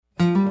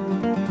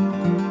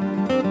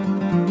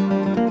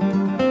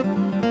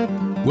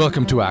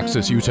Welcome to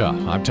Access Utah.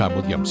 I'm Tom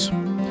Williams.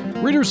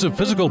 Readers of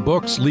physical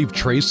books leave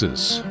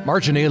traces,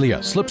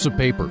 marginalia, slips of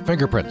paper,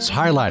 fingerprints,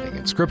 highlighting,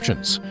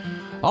 inscriptions.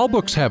 All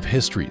books have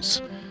histories.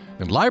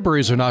 And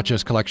libraries are not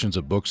just collections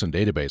of books and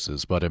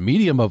databases, but a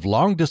medium of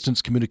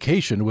long-distance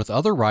communication with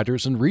other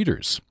writers and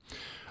readers.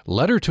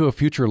 Letter to a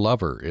Future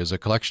Lover is a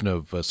collection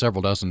of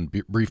several dozen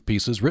brief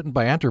pieces written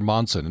by Ander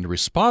Monson in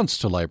response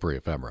to library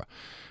ephemera,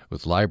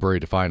 with library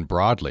defined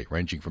broadly,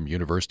 ranging from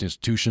university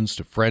institutions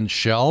to friend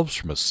shelves,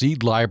 from a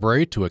seed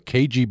library to a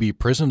KGB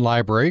prison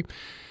library,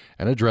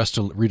 and addressed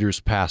to readers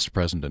past,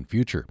 present, and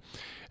future.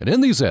 And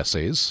in these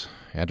essays,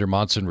 Ander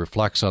Monson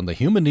reflects on the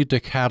human need to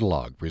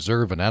catalog,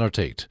 preserve, and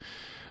annotate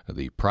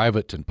the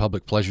private and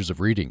public pleasures of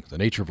reading, the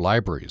nature of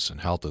libraries,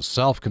 and how the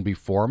self can be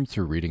formed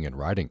through reading and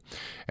writing.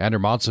 Ander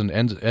Monson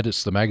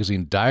edits the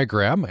magazine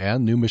Diagram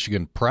and New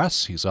Michigan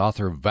Press. He's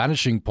author of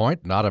Vanishing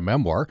Point, Not a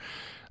Memoir.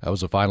 That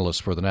was a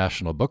finalist for the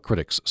National Book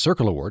Critics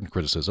Circle Award in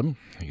Criticism.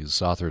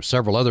 He's author of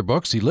several other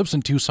books. He lives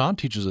in Tucson,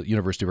 teaches at the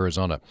University of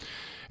Arizona.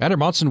 Ander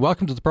Monson,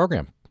 welcome to the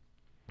program.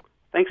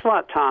 Thanks a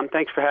lot, Tom.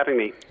 Thanks for having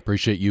me.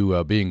 Appreciate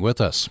you being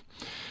with us.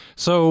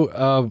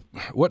 So,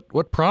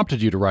 what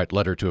prompted you to write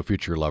Letter to a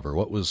Future Lover?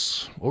 What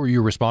were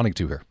you responding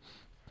to here?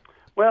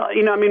 Well,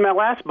 my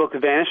last book,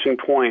 Vanishing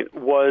Point,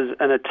 was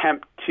an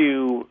attempt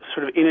to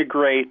sort of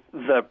integrate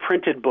the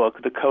printed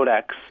book, the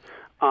codex,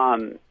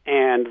 and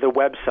the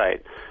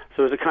website.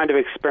 So it was a kind of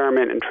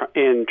experiment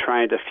in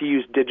trying to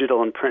fuse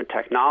digital and print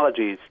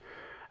technologies.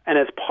 And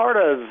as part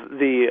of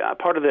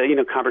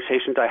the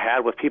conversations I had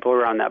with people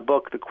around that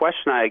book, the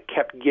question I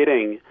kept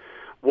getting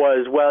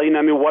was,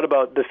 what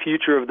about the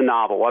future of the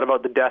novel? What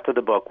about the death of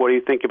the book? What do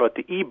you think about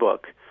the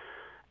ebook?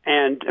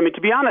 And,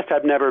 to be honest,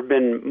 I've never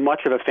been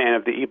much of a fan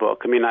of the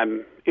ebook.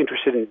 I'm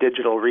interested in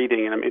digital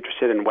reading, and I'm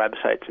interested in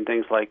websites and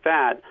things like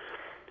that.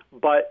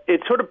 But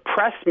it sort of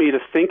pressed me to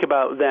think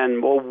about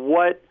then,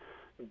 what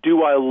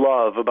do I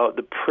love about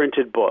the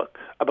printed book,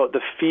 about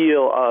the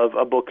feel of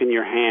a book in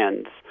your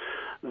hands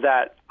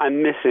that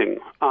I'm missing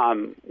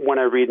when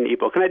I read an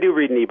ebook? And I do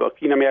read an ebook.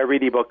 I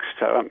read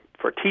ebooks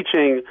for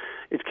teaching.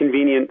 It's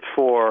convenient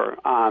for,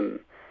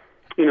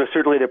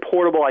 certainly they're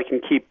portable. I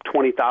can keep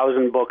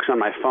 20,000 books on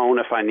my phone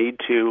if I need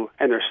to,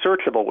 and they're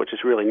searchable, which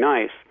is really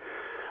nice.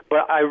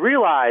 But I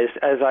realized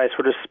as I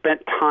sort of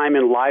spent time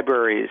in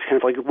libraries,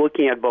 kind of like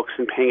looking at books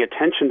and paying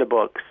attention to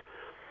books,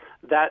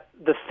 that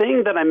the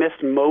thing that I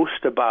missed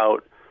most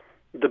about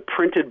the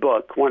printed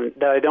book,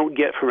 that I don't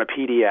get from a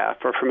PDF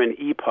or from an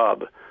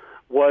EPUB,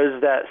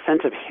 was that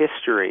sense of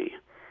history.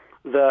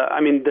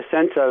 The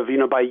sense of,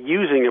 by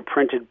using a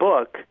printed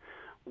book,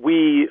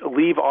 we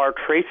leave our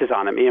traces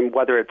on it.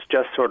 Whether it's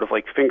just sort of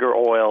like finger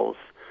oils,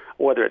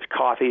 or whether it's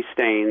coffee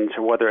stains,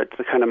 or whether it's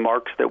the kind of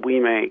marks that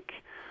we make.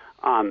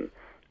 And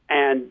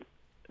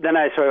then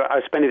I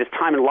was spending this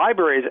time in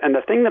libraries, and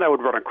the thing that I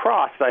would run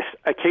across,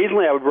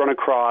 occasionally I would run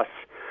across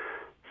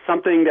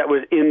something that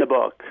was in the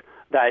book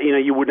that,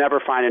 you would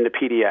never find in a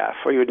PDF,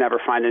 or you would never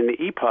find in the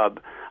EPUB.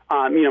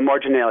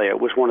 Marginalia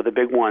was one of the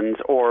big ones,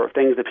 or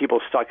things that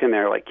people stuck in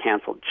there like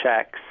canceled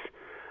checks,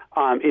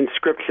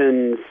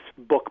 inscriptions,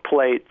 book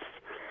plates,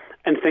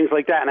 and things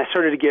like that. And I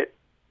started to get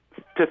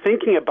to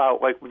thinking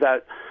about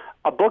that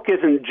a book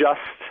isn't just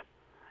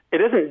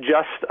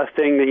a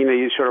thing that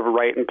you sort of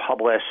write and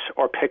publish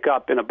or pick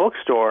up in a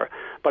bookstore,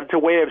 but it's a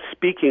way of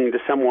speaking to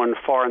someone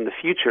far in the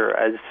future.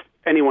 As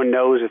anyone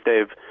knows, if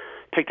they've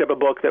picked up a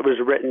book that was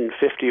written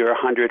 50 or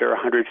 100 or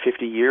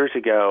 150 years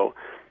ago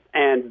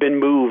and been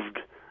moved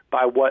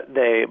by what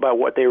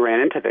they ran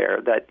into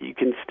there, that you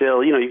can still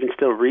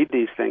read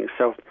these things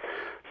so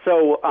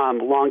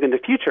long in the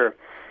future.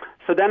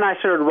 So then I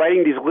started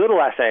writing these little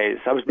essays.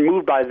 I was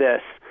moved by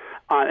this.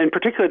 In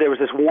particular, there was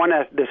this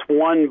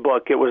one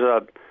book. It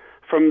was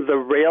from the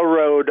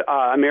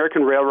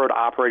American Railroad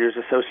Operators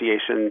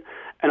Association,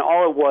 and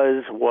all it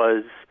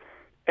was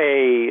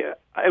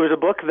a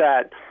book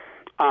that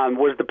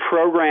was the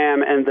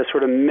program and the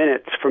sort of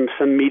minutes from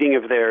some meeting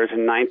of theirs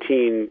in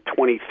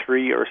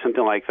 1923 or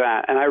something like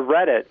that. And I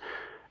read it,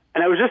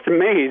 and I was just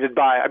amazed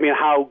by,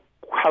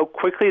 how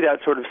quickly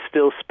that sort of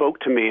still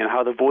spoke to me and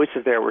how the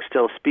voices there were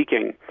still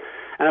speaking.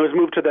 And I was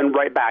moved to then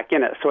write back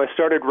in it. So I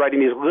started writing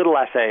these little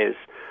essays,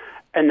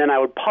 and then I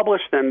would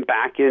publish them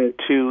back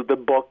into the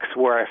books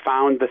where I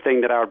found the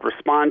thing that I would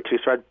respond to.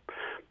 So I'd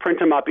print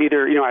them up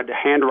either, I'd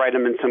handwrite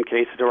them in some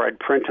cases, or I'd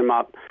print them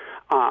up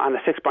on a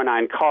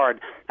 6x9 card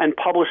and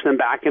publish them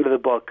back into the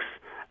books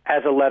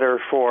as a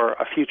letter for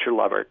a future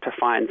lover to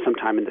find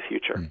sometime in the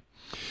future.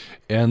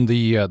 And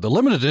the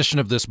limited edition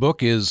of this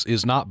book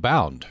is not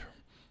bound,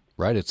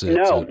 right? It's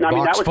a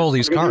box full of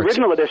these cards. The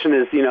original edition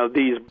is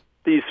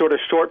these sort of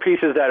short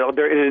pieces that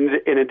are in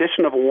an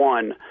edition of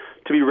one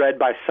to be read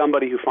by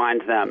somebody who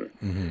finds them.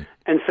 Mm-hmm.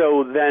 And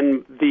so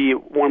then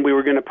when we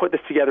were going to put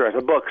this together as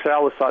a book, so I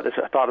always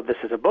thought of this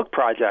as a book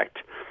project.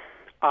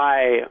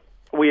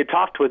 We had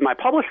talked with my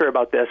publisher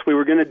about this. We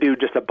were going to do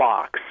just a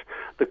box,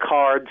 the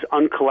cards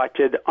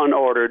uncollected,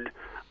 unordered,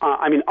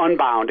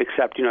 unbound,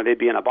 except, they'd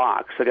be in a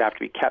box, so they'd have to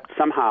be kept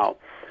somehow.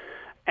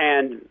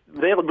 And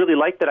they really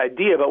liked that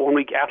idea, but when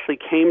we actually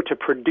came to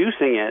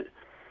producing it,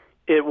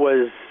 it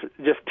was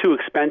just too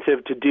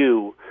expensive to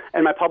do.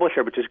 And my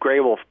publisher, which is Grey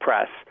Wolf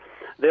Press,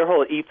 their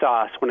whole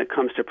ethos when it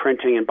comes to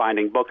printing and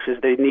binding books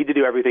is they need to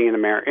do everything in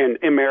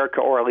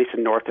America, or at least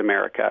in North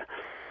America.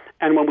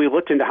 And when we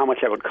looked into how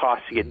much that would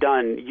cost to get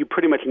done, you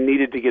pretty much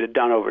needed to get it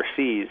done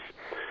overseas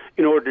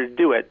in order to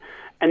do it.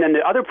 And then the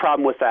other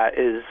problem with that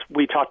is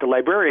we talked to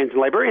librarians, and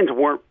librarians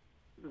weren't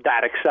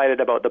that excited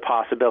about the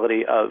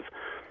possibility of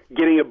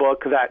getting a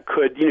book that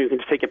could, you can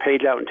just take a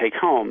page out and take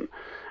home.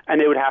 And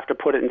they would have to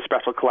put it in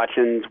special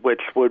collections,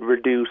 which would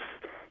reduce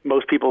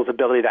most people's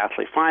ability to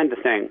actually find the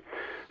thing.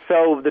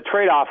 So the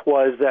trade-off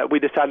was that we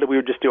decided we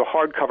would just do a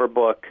hardcover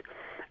book,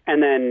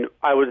 and then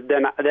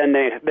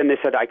they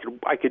said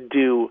I could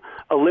do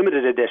a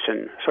limited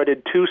edition. So I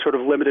did 2 sort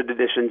of limited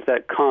editions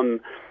that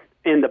come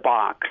in the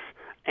box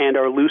and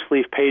are loose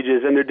leaf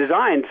pages, and they're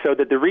designed so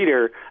that the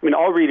reader,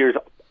 all readers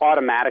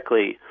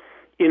automatically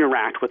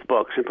interact with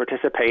books and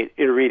participate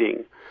in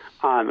reading.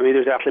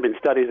 There's actually been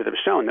studies that have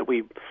shown that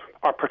we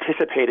are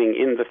participating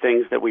in the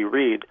things that we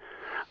read.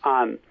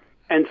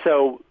 And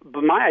so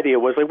but my idea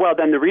was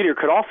then the reader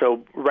could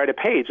also write a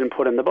page and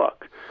put in the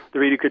book. The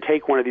reader could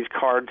take one of these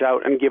cards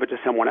out and give it to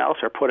someone else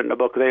or put it in a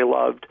book they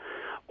loved.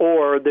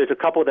 Or there's a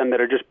couple of them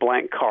that are just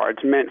blank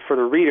cards meant for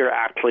the reader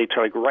actually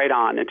to write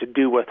on and to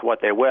do with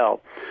what they will.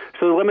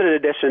 So the limited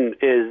edition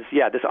is,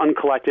 this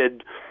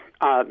uncollected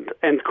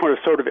and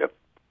sort of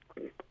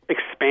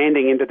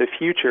expanding into the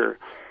future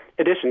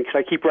edition, because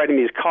I keep writing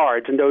these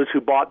cards, and those who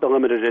bought the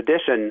limited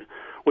edition,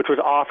 which was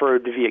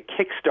offered via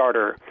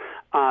Kickstarter,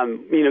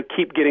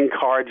 keep getting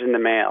cards in the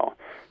mail.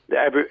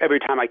 Every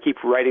time I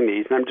keep writing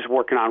these, and I'm just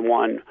working on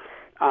one,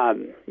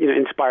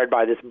 inspired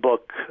by this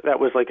book that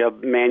was like a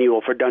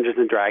manual for Dungeons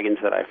and Dragons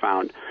that I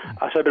found.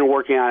 So I've been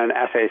working on an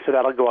essay, so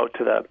that'll go out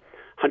to the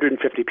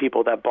 150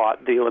 people that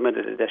bought the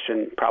limited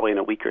edition probably in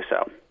a week or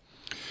so.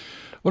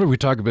 What if we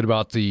talk a bit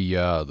about the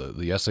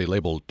essay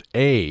labeled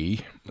A,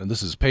 and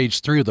this is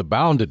page 3 of the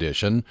bound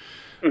edition.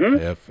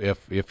 Mm-hmm.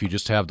 If you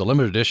just have the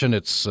limited edition,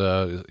 it's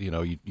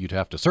you'd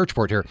have to search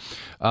for it here.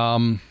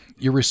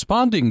 You're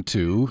responding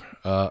to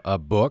a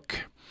book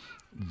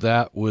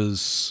that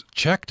was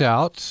checked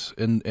out,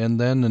 and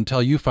then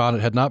until you found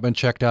it, had not been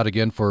checked out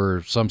again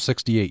for some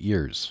 68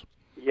 years.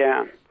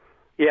 Yeah,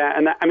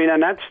 and that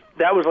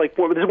was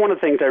this is one of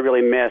the things I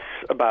really miss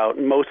about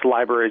most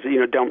libraries.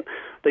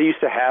 They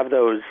used to have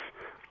those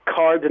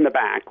cards in the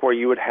back where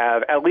you would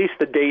have at least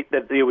the date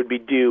that it would be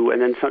due,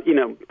 and then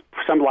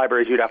some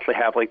libraries you'd actually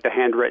have the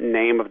handwritten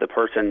name of the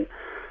person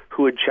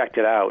who had checked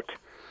it out.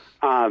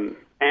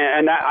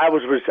 And I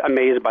was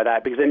amazed by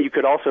that, because then you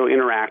could also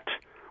interact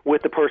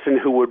with the person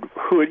who was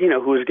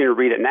going to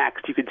read it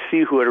next. You could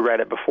see who had read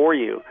it before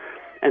you,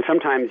 and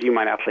sometimes you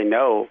might actually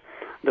know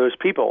those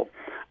people.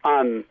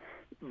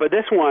 But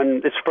this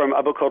one is from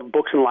a book called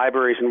Books and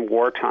Libraries in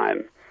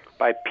Wartime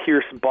by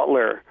Pierce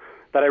Butler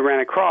that I ran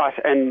across,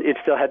 and it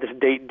still had this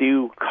date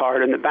due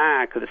card in the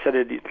back that said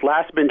it had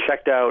last been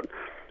checked out,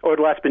 or had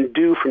last been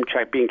due from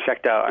being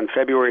checked out on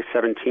February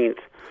 17th,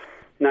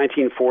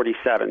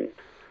 1947.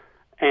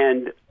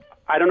 And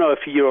I don't know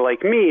if you're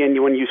like me,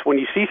 and when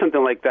you see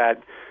something like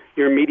that,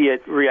 your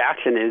immediate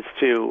reaction is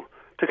to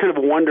kind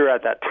of wonder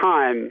at that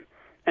time,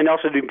 and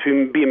also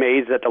to be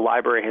amazed that the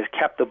library has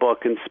kept the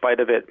book in spite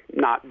of it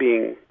not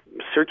being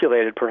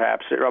circulated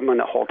perhaps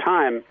the whole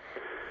time.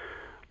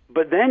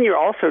 But then you're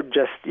also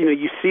just,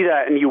 you see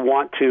that and you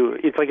want to,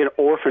 it's like an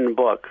orphan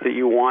book that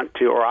you want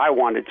to, or I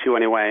wanted to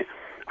anyway.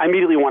 I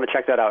immediately want to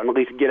check that out and at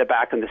least get it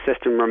back in the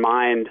system,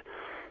 remind,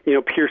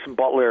 Pierce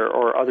Butler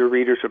or other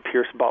readers of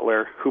Pierce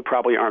Butler, who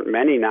probably aren't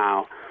many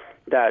now,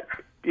 that,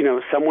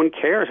 someone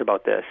cares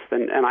about this.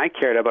 And I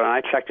cared about it, and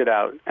I checked it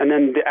out. And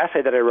then the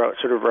essay that I wrote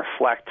sort of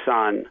reflects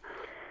on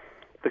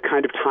the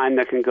kind of time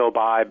that can go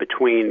by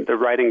between the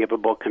writing of a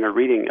book and a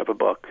reading of a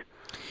book,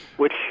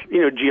 which,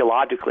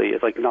 geologically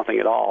is like nothing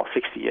at all,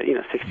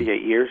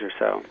 68 years or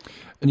so.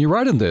 And you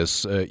write in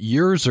this,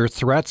 years are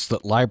threats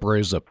that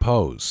libraries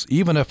oppose,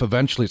 even if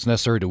eventually it's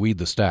necessary to weed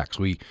the stacks.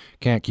 We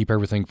can't keep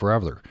everything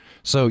forever.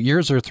 So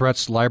years are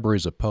threats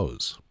libraries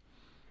oppose.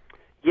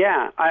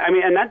 Yeah,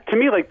 and that, to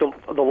me,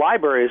 the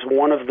library is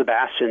one of the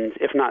bastions,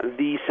 if not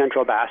the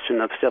central bastion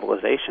of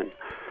civilization.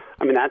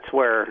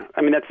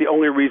 That's the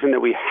only reason that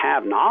we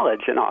have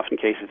knowledge in often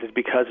cases is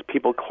because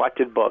people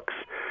collected books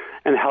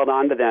and held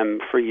on to them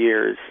for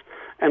years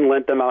and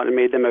lent them out and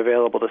made them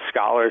available to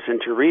scholars and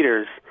to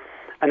readers.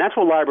 And that's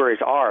what libraries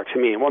are to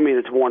me. Well,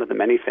 it's one of the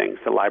many things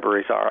that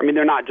libraries are.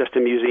 They're not just a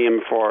museum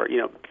for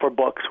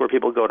books where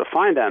people go to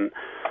find them.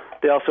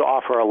 They also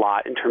offer a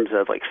lot in terms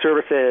of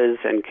services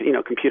and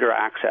computer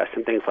access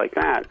and things like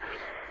that.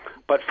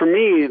 But for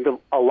me,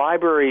 a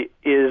library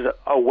is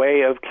a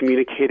way of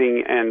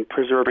communicating and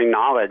preserving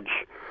knowledge.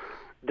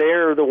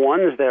 They're the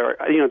ones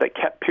that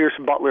kept Pierce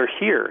Butler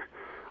here.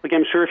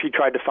 I'm sure if you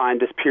tried to find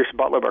this Pierce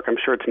Butler book, I'm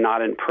sure it's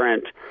not in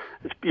print.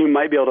 You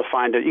might be able to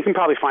find it. You can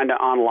probably find it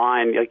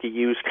online, a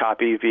used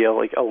copy via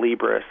a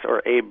Libris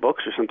or Abe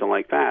Books or something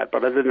like that.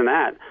 But other than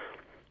that,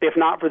 if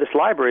not for this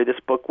library, this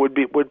book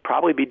would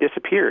probably be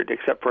disappeared,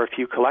 except for a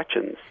few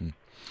collections.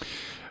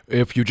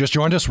 If you just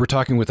joined us, we're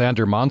talking with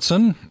Ander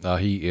Monson.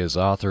 He is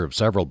author of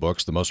several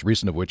books, the most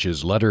recent of which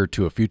is Letter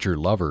to a Future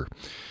Lover.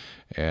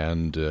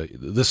 And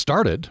this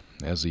started,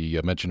 as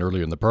he mentioned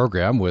earlier in the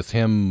program, with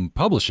him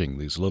publishing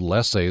these little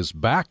essays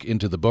back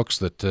into the books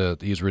that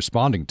he's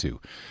responding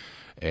to.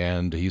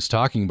 And he's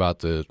talking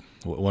about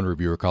what one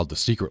reviewer called the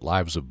secret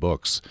lives of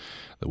books,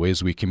 the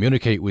ways we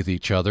communicate with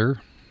each other,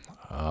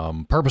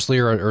 purposely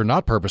or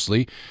not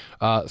purposely,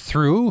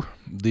 through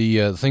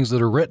the things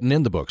that are written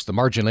in the books, the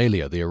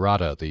marginalia, the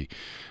errata, the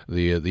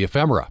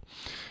ephemera.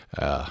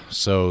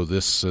 So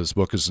this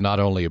book is not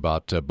only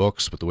about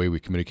books, but the way we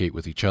communicate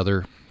with each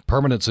other,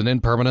 permanence and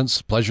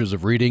impermanence, pleasures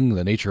of reading,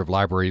 the nature of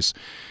libraries.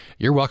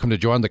 You're welcome to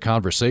join the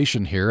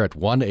conversation here at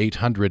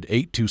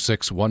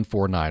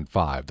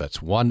 1-800-826-1495. That's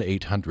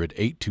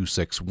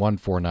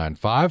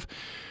 1-800-826-1495.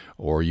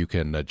 Or you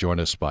can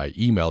join us by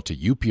email to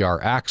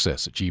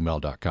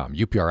upraccess@gmail.com,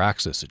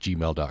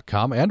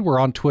 upraccess@gmail.com. And we're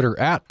on Twitter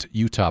at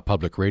Utah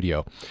Public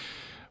Radio.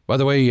 By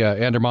the way,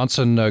 Ander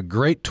Monson, a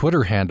great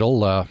Twitter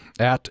handle,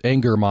 at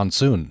Ander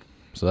Monson.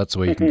 So that's the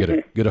way you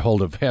can get a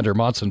hold of Ander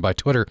Monson by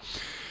Twitter.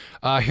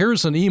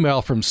 Here's an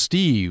email from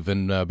Steve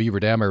in Beaver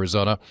Dam,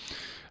 Arizona.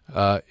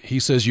 He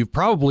says, you've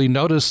probably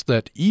noticed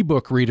that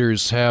ebook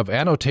readers have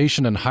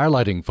annotation and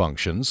highlighting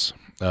functions.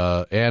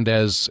 And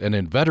as an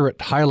inveterate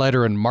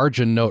highlighter and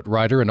margin note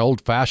writer in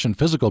old-fashioned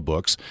physical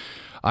books,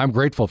 I'm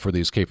grateful for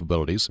these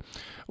capabilities.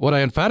 What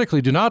I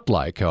emphatically do not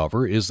like,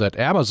 however, is that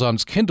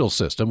Amazon's Kindle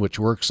system, which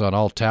works on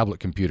all tablet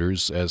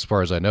computers, as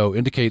far as I know,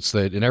 indicates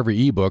that in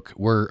every ebook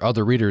where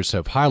other readers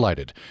have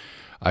highlighted.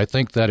 I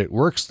think that it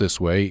works this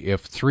way.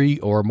 If 3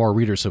 or more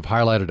readers have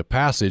highlighted a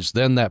passage,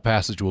 then that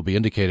passage will be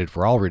indicated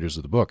for all readers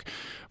of the book.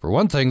 For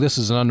one thing, this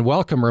is an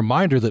unwelcome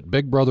reminder that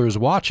Big Brother is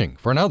watching.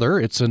 For another,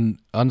 it's an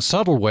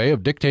unsubtle way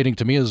of dictating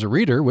to me as a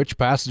reader which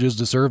passages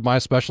deserve my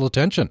special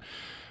attention.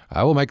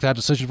 I will make that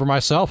decision for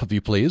myself, if you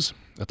please.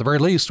 At the very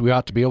least, we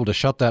ought to be able to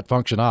shut that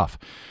function off.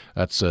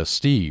 That's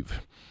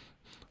Steve.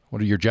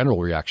 What are your general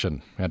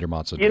reaction, Ander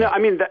Monson?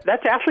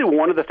 That's actually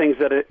one of the things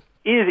that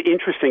is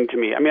interesting to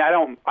me. I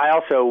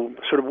also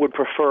sort of would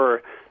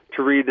prefer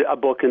to read a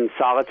book in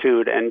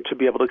solitude and to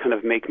be able to kind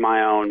of make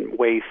my own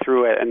way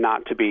through it and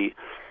not to be,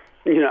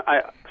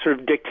 I sort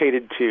of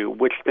dictated to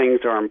which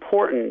things are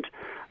important.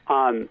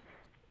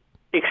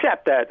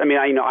 Except that,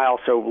 I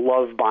also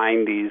love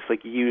buying these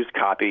like used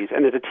copies.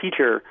 And as a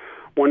teacher,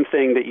 one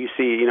thing that you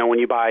see, when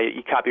you buy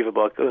a copy of a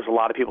book, there's a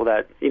lot of people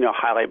that,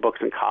 highlight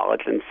books in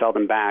college and sell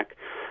them back.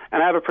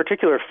 And I have a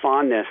particular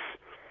fondness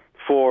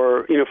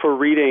for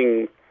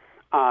reading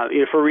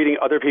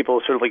other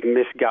people's sort of like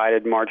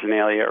misguided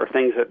marginalia or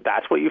things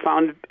that's what you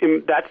found.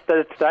 That's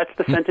the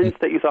sentence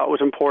that you thought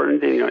was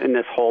important, in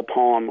this whole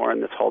poem or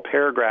in this whole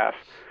paragraph.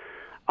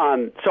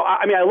 So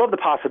I love the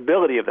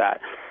possibility of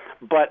that,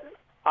 but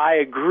I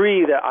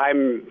agree that I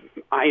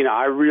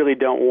really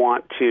don't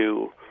want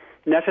to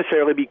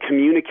necessarily be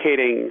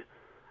communicating.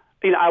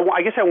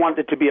 I guess I want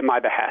it to be at my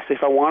behest.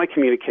 If I want to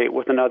communicate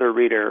with another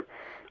reader,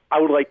 I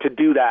would like to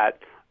do that.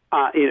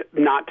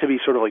 Not to be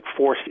sort of like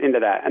forced into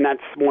that, and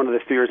that's one of the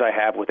fears I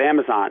have with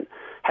Amazon.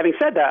 Having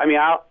said that,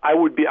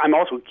 I'm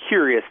also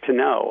curious to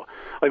know,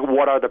 like,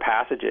 what are the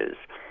passages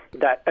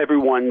that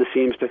everyone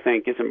seems to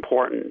think is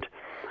important,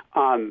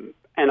 and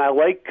I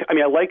like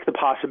the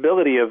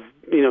possibility of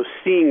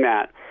seeing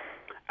that.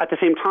 At the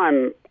same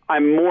time,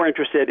 I'm more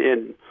interested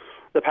in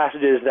the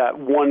passages that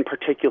one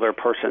particular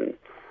person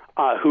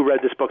who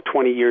read this book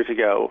 20 years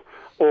ago,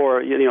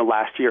 or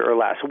last year or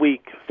last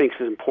week, thinks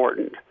is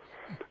important.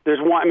 There's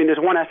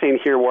one essay in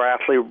here where I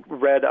actually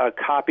read a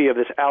copy of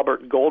this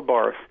Albert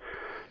Goldbarth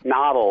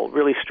novel,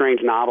 really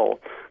strange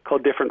novel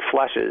called Different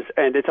Fleshes,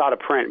 and it's out of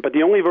print. But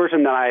the only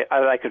version that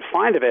I could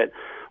find of it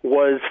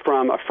was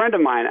from a friend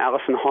of mine,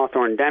 Allison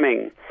Hawthorne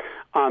Deming.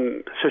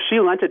 So she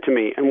lent it to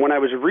me, and when I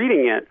was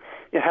reading it,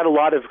 it had a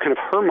lot of kind of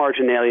her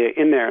marginalia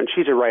in there, and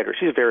she's a writer.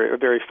 She's a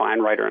very fine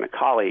writer and a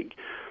colleague.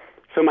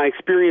 So my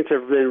experience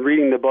of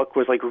reading the book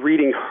was like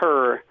reading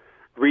her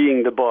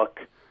reading the book.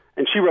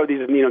 And she wrote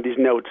these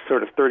notes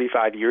sort of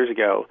 35 years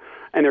ago,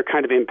 and they're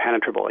kind of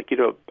impenetrable.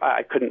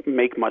 I couldn't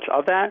make much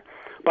of that.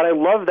 But I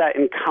love that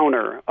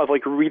encounter of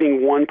like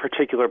reading one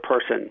particular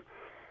person.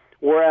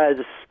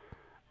 Whereas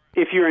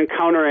if you're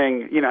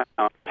encountering,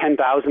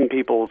 10,000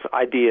 people's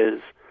ideas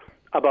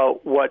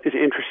about what is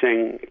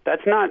interesting,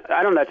 that's not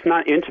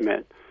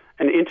intimate.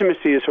 And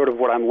intimacy is sort of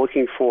what I'm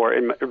looking for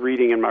in my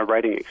reading and my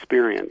writing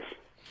experience.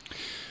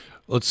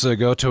 Let's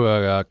go to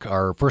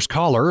our first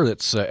caller.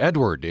 It's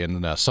Edward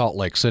in Salt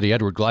Lake City.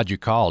 Edward, glad you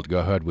called. Go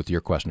ahead with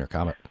your question or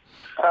comment.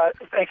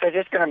 Thanks. I was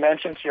just going to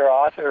mention to your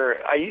author,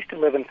 I used to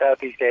live in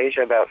Southeast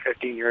Asia about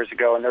 15 years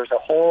ago, and there was a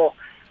whole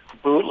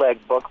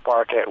bootleg book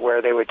market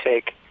where they would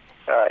take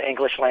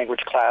English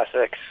language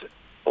classics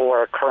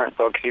or current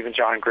books, even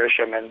John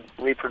Grisham, and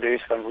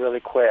reproduce them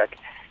really quick.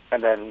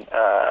 And then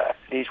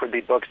these would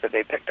be books that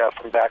they picked up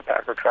from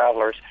backpacker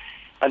travelers.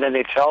 And then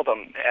they'd sell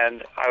them.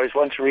 And I was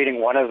once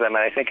reading one of them,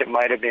 and I think it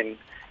might have been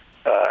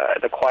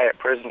The Quiet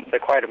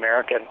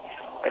American.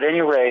 At any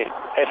rate,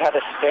 it had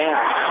a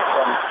stamp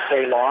from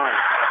Ceylon.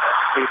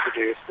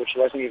 reproduced, which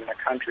wasn't even a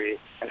country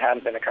and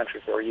hadn't been a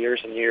country for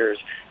years and years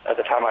at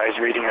the time I was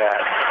reading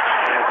that.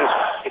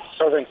 And it's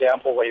sort of an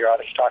example of what your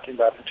author's talking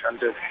about in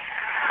terms of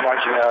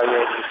marginalia,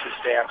 use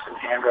stamps, and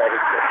handwriting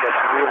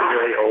that's really,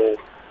 really old.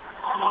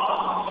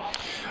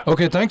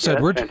 Okay, thanks,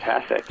 Edward. That's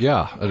fantastic.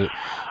 Yeah,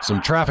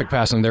 some traffic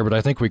passing there, but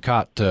I think we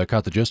caught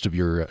the gist of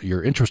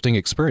your interesting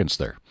experience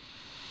there.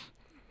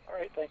 All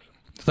right, thanks.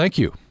 Thank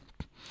you.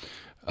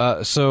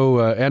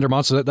 So Ander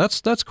Monson,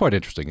 that's quite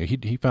interesting.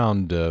 He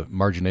found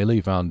marginalia.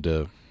 He found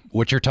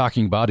what you're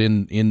talking about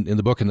in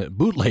the book, in the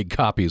bootleg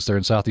copies there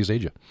in Southeast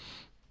Asia.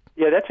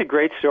 Yeah, that's a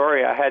great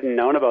story. I hadn't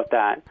known about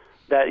that.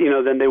 That,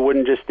 then they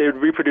would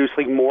reproduce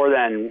like more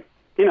than,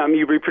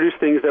 you reproduce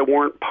things that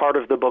weren't part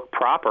of the book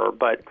proper,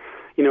 but,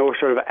 were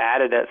sort of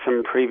added at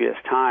some previous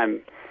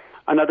time.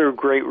 Another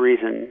great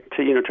reason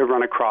to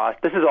run across,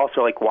 this is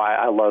also like why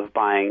I love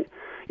buying,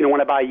 when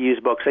I buy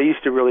used books, I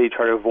used to really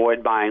try to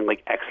avoid buying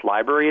like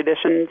ex-library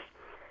editions.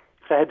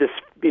 So I had this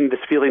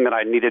feeling that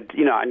I needed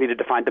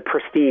to find the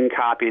pristine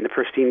copy, and the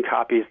pristine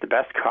copy is the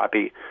best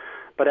copy.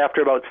 But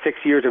after about 6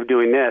 years of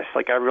doing this,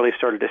 like I really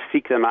started to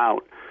seek them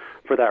out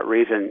for that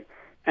reason,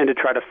 and to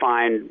try to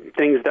find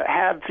things that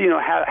have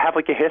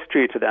like a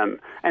history to them.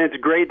 And it's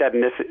great that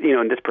in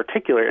this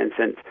particular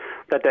instance,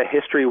 that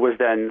history was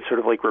then sort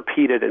of like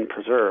repeated and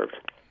preserved.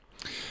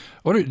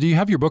 Do you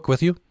have your book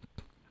with you?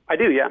 I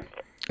do, yeah.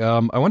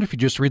 I wonder if you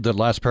just read the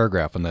last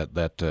paragraph in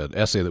that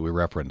essay that we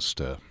referenced.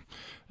 The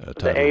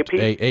A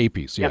piece? A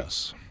piece,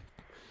 yes.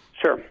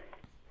 Sure.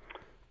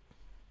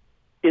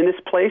 In this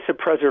place of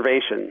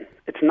preservation,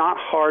 it's not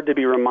hard to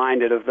be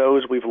reminded of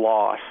those we've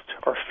lost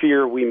or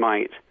fear we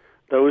might,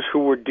 those who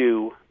were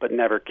due but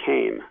never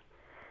came.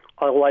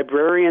 A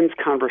librarian's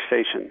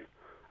conversation,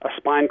 a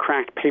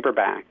spine-cracked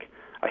paperback,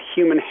 a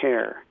human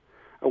hair,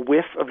 a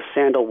whiff of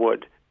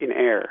sandalwood in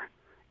air.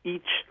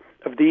 Each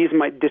of these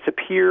might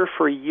disappear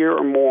for a year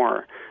or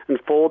more and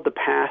fold the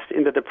past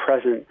into the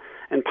present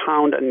and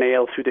pound a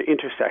nail through the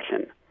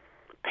intersection.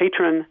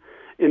 Patron,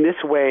 in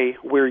this way,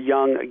 we're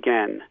young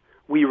again.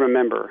 We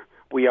remember.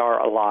 We are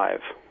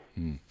alive.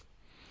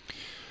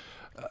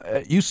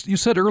 You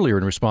said earlier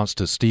in response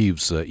to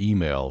Steve's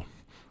email,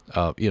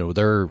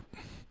 there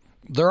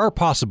are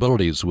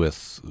possibilities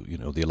with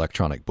the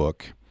electronic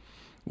book.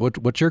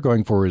 What you're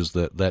going for is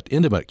that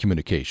intimate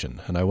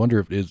communication, and I wonder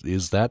if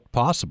is that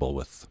possible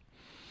with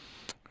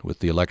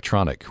the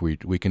electronic.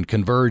 We can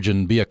converge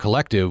and be a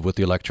collective with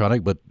the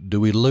electronic, but do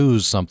we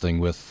lose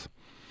something if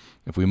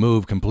we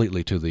move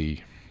completely to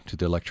the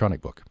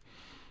electronic book?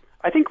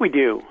 I think we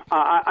do.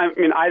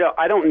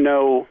 I don't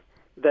know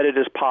that it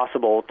is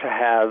possible to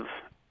have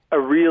a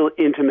real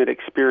intimate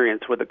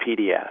experience with a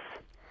PDF.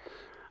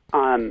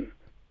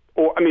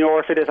 Or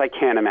if it is, I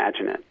can't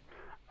imagine it.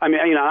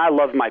 I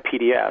love my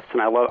PDFs,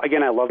 and I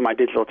love my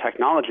digital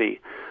technology.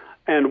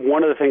 And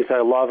one of the things that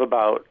I love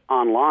about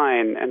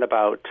online and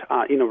about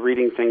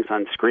reading things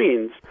on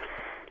screens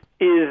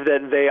is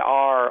that they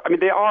are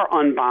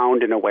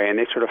unbound in a way, and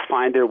they sort of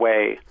find their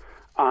way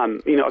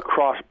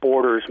across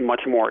borders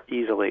much more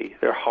easily.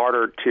 They're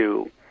harder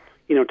to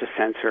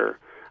censor.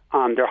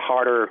 They're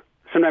harder.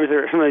 Sometimes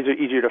they're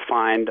easier to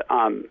find.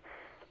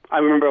 I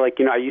remember,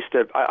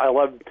 I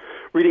loved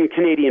reading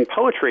Canadian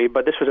poetry,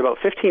 but this was about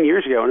 15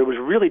 years ago, and it was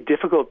really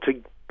difficult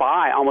to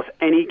buy almost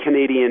any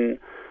Canadian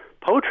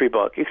poetry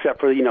book, except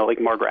for, like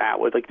Margaret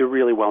Atwood, like the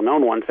really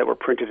well-known ones that were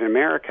printed in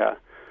America.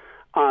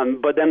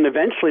 But then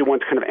eventually,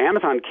 once kind of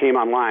Amazon came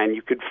online,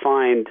 you could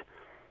find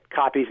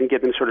copies and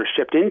get them sort of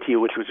shipped into you,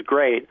 which was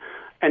great.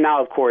 And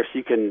now, of course,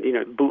 you can,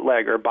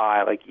 bootleg or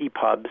buy like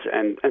EPUBs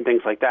and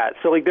things like that.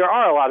 So there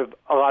are a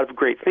lot of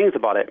great things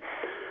about it.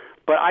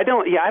 But I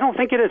don't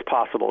think it is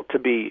possible to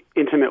be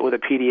intimate with a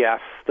PDF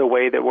the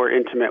way that we're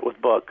intimate with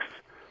books.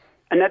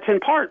 And that's in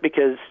part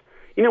because,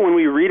 when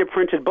we read a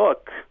printed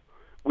book,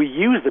 we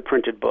use the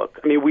printed book.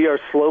 We are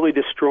slowly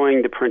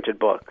destroying the printed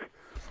book,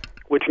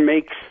 which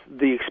makes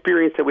the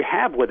experience that we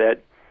have with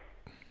it,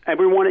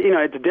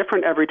 it's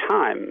different every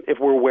time if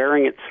we're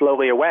wearing it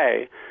slowly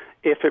away,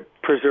 if it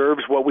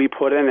preserves what we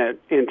put in it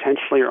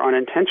intentionally or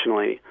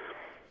unintentionally.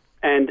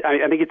 And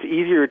I think it's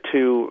easier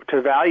to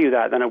value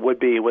that than it would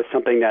be with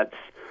something that's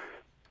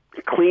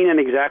clean and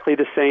exactly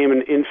the same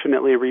and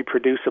infinitely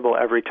reproducible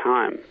every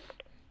time.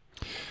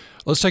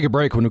 Let's take a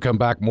break. When we come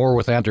back, more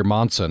with Ander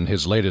Monson.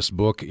 His latest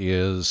book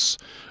is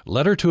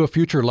Letter to a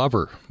Future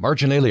Lover,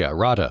 Marginalia,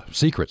 Errata,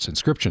 Secrets,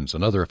 Inscriptions,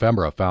 and Other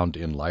Ephemera Found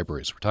in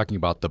Libraries. We're talking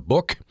about the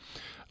book,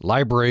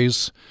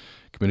 libraries,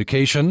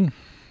 communication,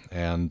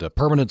 and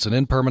permanence and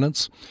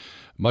impermanence.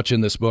 Much in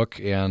this book,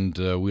 and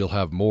we'll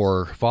have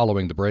more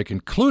following the break,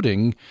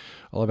 including,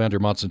 I'll have Ander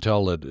Monson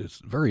tell a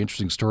very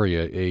interesting story,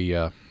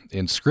 a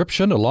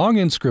long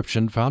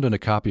inscription found in a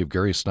copy of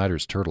Gary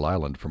Snyder's Turtle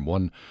Island from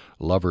one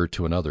lover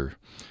to another,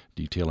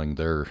 detailing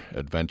their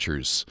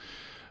adventures.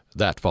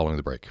 That following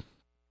the break.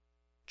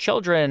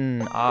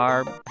 Children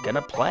are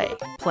gonna play.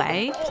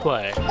 Play?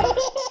 Play.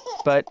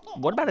 But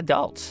what about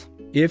adults?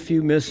 If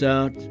you miss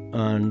out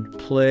on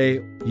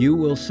play, you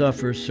will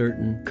suffer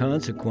certain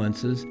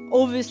consequences.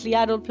 Obviously,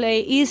 adult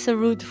play is a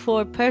route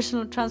for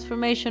personal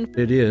transformation.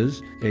 It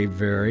is a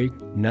very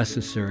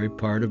necessary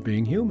part of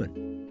being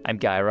human. I'm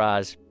Guy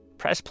Raz.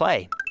 Press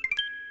play.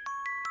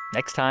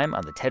 Next time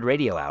on the TED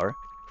Radio Hour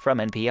from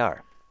NPR.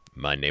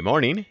 Monday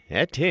morning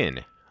at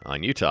 10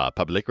 on Utah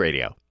Public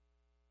Radio.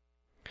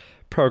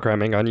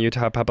 Programming on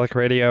Utah Public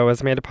Radio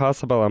is made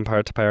possible in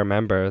part by our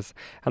members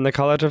and the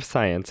College of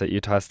Science at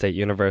Utah State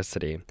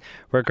University,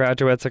 where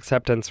graduates'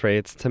 acceptance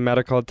rates to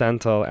medical,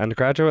 dental, and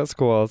graduate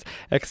schools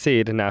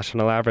exceed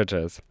national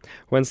averages.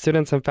 When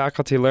students and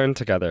faculty learn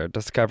together,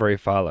 discovery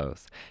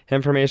follows.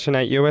 Information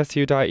at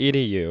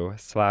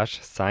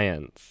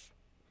usu.edu/science.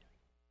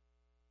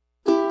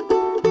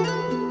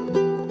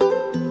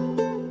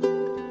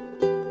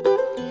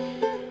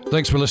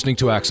 Thanks for listening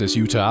to Access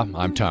Utah.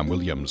 I'm Tom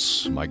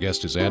Williams. My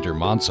guest is Ander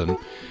Monson.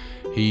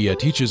 He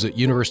teaches at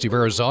University of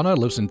Arizona,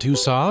 lives in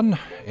Tucson,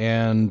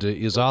 and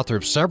is author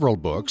of several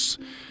books,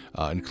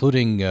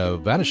 including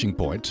Vanishing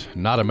Point,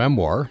 Not a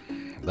Memoir.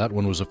 That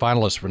one was a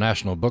finalist for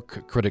National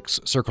Book Critics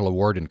Circle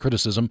Award in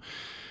Criticism.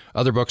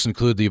 Other books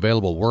include The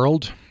Available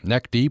World,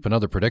 Neck Deep and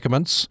Other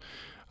Predicaments,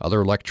 Other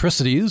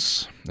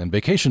Electricities, and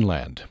Vacation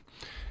Land.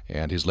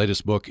 And his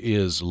latest book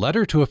is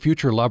Letter to a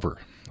Future Lover.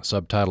 The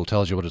subtitle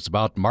tells you what it's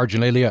about: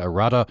 marginalia,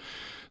 errata,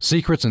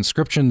 secrets,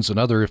 inscriptions, and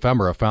other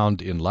ephemera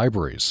found in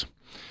libraries.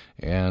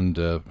 And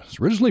it's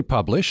originally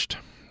published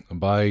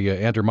by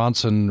Ander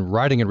Monson,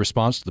 writing in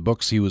response to the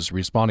books he was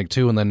responding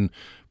to and then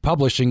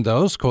publishing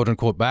those,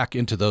 quote-unquote, back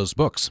into those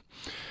books.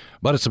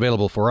 But it's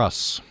available for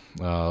us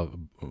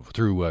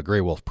through Grey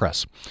Wolf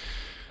Press.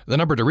 The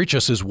number to reach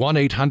us is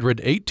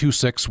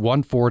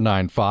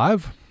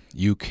 1-800-826-1495.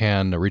 You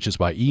can reach us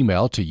by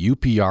email to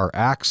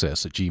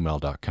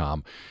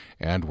upraccess@gmail.com.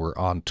 And we're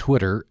on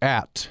Twitter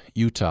at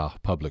Utah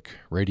Public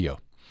Radio.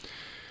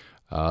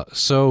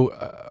 So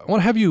I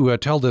want to have you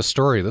tell this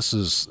story. This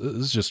is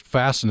just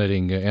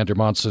fascinating, Ander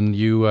Monson.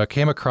 You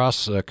came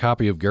across a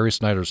copy of Gary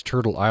Snyder's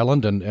Turtle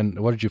Island, and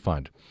what did you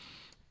find?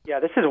 Yeah,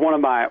 this is one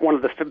of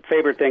the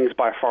favorite things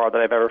by far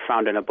that I've ever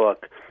found in a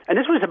book. And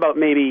this was about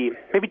maybe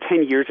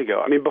 10 years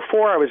ago. I mean,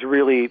 before I was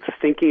really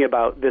thinking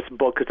about this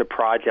book as a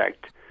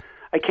project,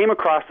 I came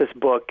across this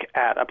book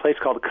at a place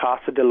called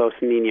Casa de los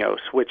Niños,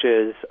 which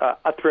is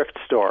a thrift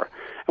store.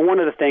 And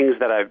one of the things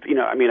that I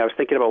was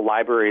thinking about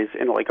libraries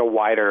in like a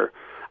wider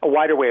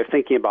way of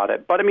thinking about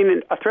it. But I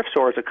mean, a thrift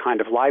store is a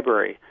kind of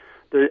library.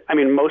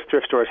 Most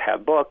thrift stores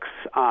have books,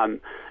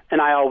 and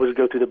I always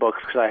go through the books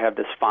because I have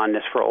this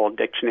fondness for old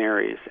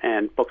dictionaries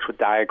and books with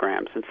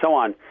diagrams and so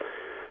on.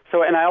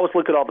 So, and I always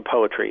look at all the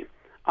poetry.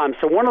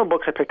 So one of the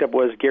books I picked up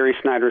was Gary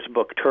Snyder's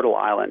book, Turtle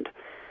Island.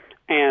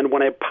 And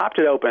when I popped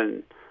it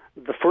open,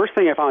 the first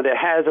thing I found, it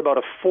has about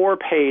a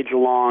 4-page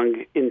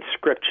long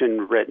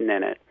inscription written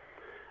in it.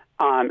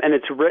 And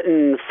it's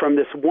written from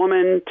this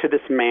woman to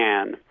this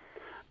man.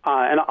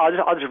 And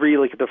I'll just read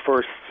like the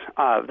first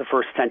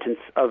sentence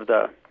of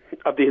the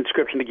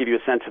inscription to give you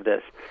a sense of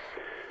this.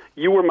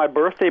 You were my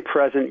birthday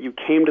present. You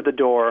came to the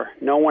door.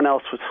 No one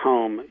else was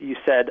home. You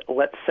said,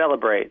 let's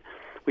celebrate.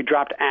 We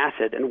dropped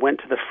acid and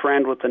went to the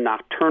friend with the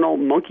nocturnal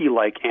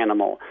monkey-like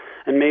animal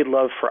and made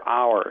love for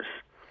hours.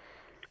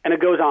 And it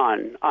goes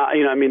on,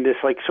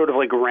 this like sort of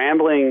like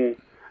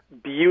rambling,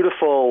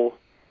 beautiful,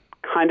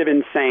 kind of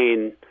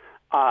insane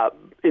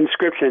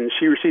inscription.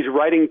 She's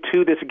writing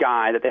to this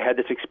guy that they had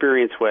this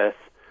experience with,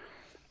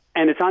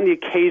 and it's on the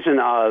occasion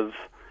of,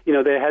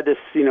 they had this,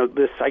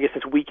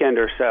 this weekend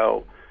or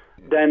so.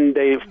 Then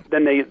they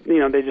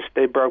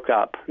broke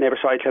up, never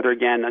saw each other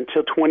again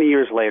until 20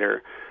 years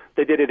later,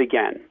 they did it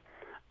again.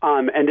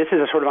 And this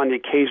is a sort of on the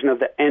occasion of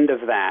the end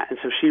of that. And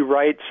so she's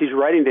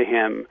writing to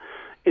him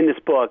in this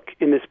book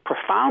in this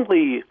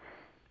profoundly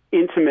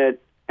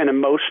intimate and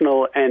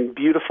emotional and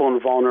beautiful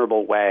and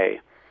vulnerable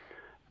way.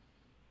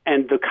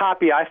 And the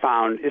copy I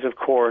found is, of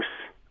course,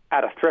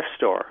 at a thrift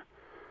store.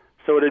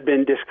 So it had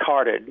been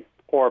discarded,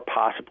 or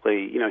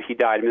possibly, he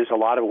died. I mean, there's a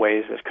lot of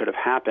ways this could have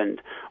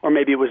happened, or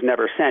maybe it was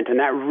never sent. And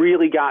that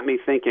really got me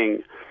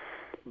thinking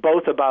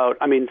both about,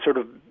 sort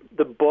of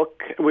the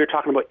book. We were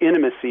talking about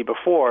intimacy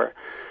before,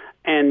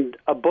 and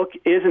a book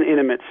is an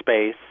intimate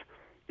space.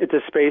 It's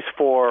a space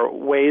for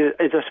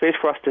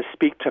us to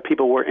speak to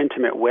people we're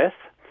intimate with.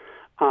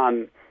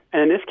 And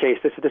in this case,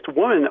 this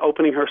woman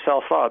opening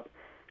herself up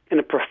in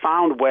a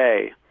profound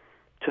way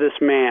to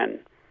this man,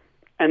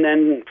 and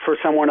then for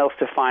someone else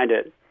to find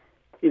it,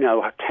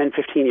 10,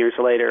 15 years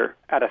later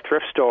at a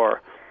thrift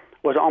store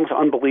was almost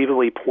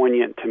unbelievably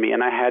poignant to me,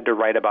 and I had to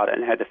write about it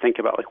and had to think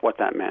about like what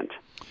that meant.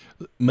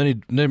 Many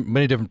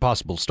different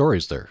possible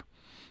stories there.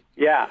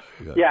 Yeah,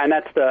 and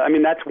that's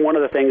one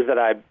of the things that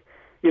I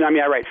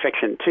write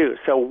fiction too.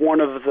 So one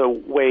of the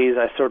ways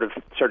I sort of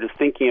started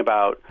thinking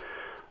about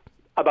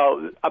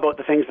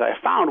the things that I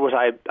found was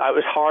it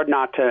was hard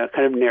not to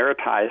kind of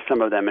narratize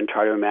some of them and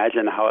try to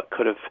imagine how it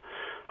could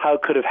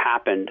have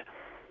happened.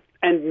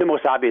 And the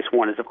most obvious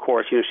one is, of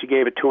course, she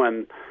gave it to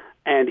him,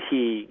 and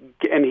he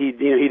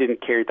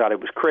didn't care. He thought it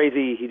was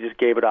crazy. He just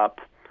gave it up.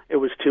 It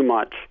was too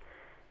much.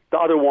 The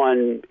other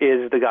one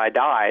is the guy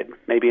died,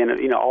 maybe,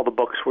 and all the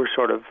books were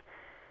sort of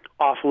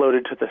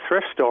offloaded to the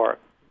thrift store.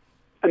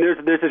 And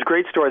there's this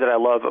great story that I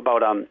love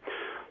about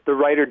the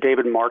writer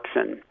David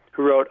Markson,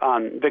 who wrote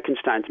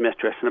Wittgenstein's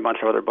Mistress and a bunch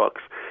of other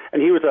books.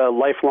 And he was a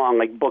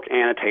lifelong book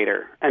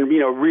annotator and,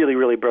 really,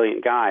 really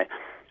brilliant guy.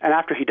 And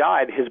after he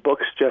died, his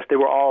books they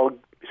were all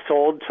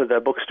sold to the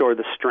bookstore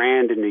The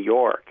Strand in New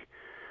York.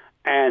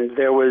 And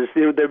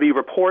there'd be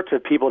reports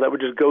of people that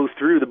would just go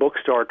through the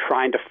bookstore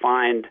trying to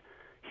find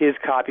his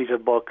copies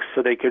of books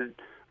so they could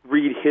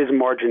read his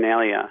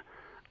marginalia.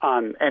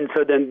 And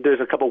so then there's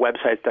a couple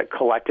websites that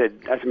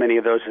collected as many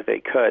of those as they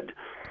could.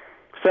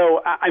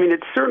 So, I mean,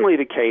 it's certainly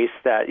the case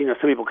that,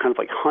 some people kind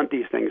of hunt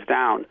these things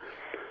down.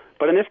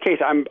 But in this case,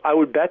 I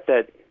would bet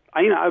that,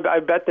 I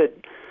bet that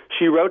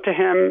she wrote to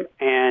him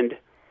and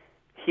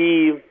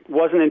he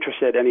wasn't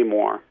interested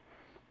anymore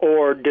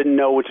or didn't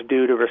know what to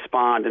do to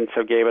respond and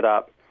so gave it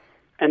up.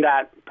 And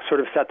that sort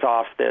of sets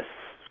off this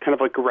kind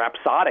of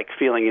rhapsodic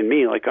feeling in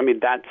me.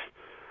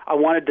 I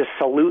wanted to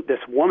salute this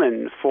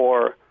woman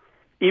for,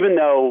 even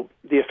though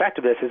the effect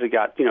of this is it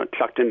got,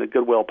 chucked in the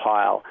goodwill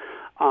pile,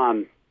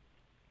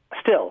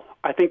 still,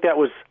 I think it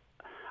was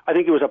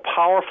a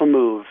powerful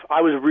move.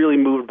 I was really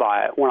moved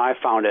by it when I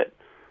found it,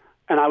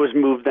 and I was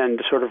moved then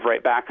to sort of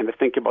write back and to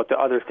think about the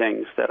other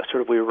things that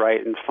sort of we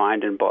write and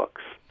find in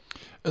books.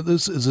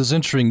 This is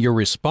interesting. Your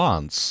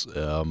response,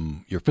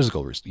 your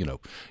physical,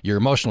 your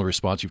emotional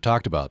response you've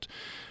talked about.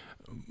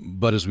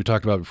 But as we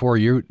talked about before,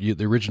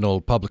 the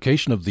original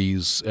publication of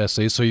these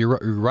essays, so you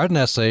write an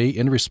essay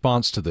in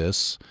response to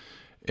this,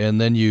 and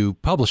then you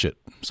publish it,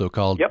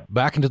 so-called,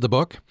 back into the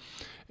book.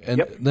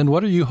 And then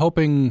what are you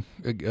hoping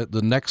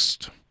the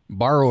next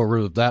borrower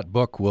of that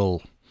book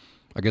will,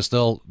 I guess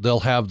they'll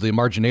have the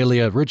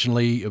marginalia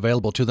originally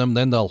available to them,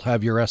 then they'll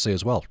have your essay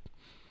as well.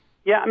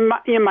 Yeah,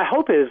 my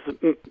hope is,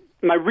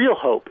 my real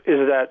hope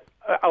is that,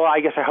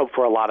 I guess I hope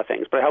for a lot of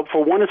things, but I hope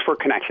for one is for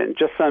connection,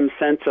 just some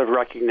sense of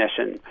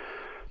recognition.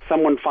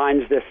 Someone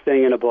finds this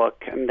thing in a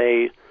book and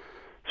they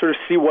sort of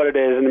see what it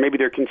is and maybe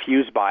they're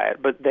confused by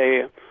it, but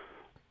they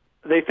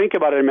think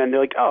about it and they're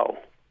like, oh,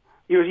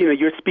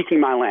 you're speaking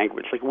my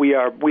language. We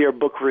are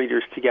book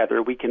readers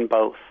together. We can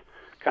both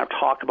kind of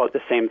talk about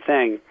the same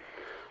thing.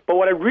 But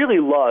what I really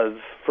love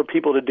for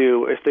people to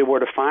do if they were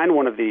to find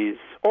one of these,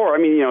 or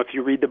if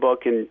you read the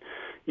book and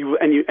you're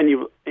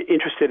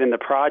interested in the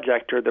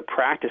project or the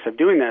practice of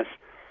doing this,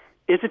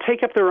 is to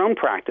take up their own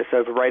practice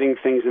of writing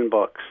things in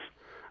books,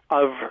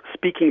 of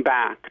speaking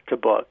back to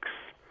books,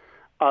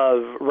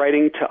 of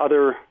writing to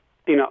other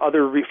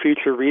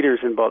future readers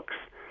in books,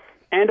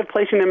 and of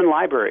placing them in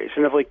libraries.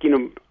 And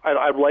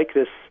I'd like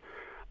this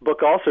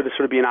book also to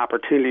sort of be an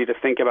opportunity to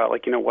think about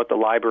what the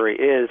library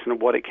is and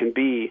what it can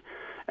be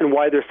and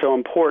why they're so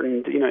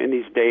important, in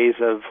these days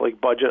of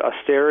budget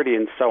austerity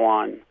and so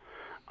on.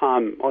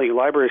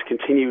 Libraries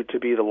continue to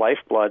be the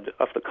lifeblood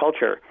of the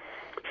culture.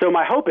 So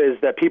my hope is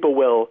that people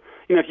will,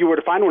 if you were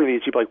to find one of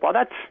these, you'd be like, well,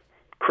 that's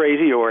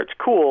crazy or it's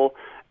cool,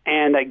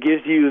 and that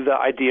gives you the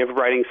idea of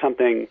writing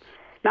something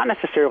not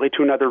necessarily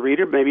to another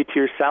reader, but maybe to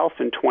yourself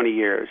in 20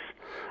 years.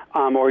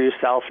 Or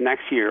yourself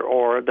next year,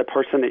 or the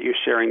person that you're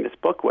sharing this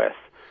book with,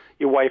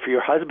 your wife or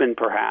your husband,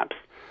 perhaps.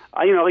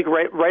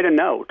 Write a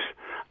note.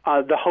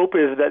 The hope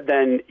is that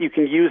then you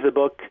can use the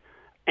book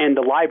and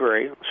the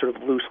library, sort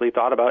of loosely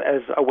thought about,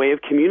 as a way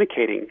of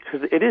communicating,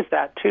 because it is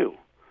that too,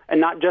 and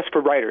not just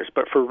for writers,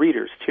 but for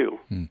readers too.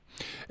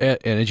 And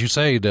as you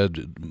say,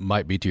 that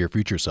might be to your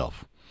future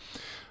self.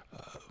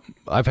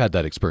 I've had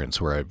that experience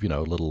where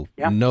a little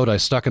note I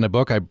stuck in a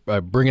book, I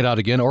bring it out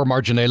again, or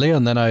marginalia,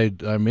 and then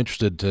I'm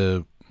interested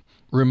to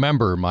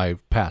remember my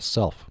past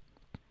self.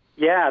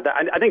 Yeah,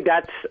 I think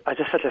that's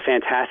just such a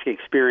fantastic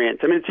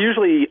experience. I mean, it's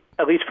usually,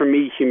 at least for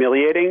me,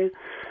 humiliating,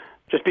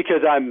 just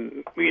because I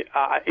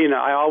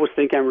always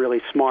think I'm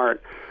really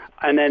smart,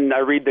 and then I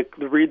read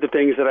the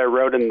things that I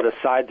wrote in the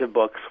sides of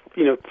books.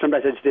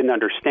 Sometimes I just didn't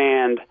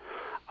understand.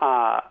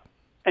 And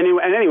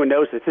anyone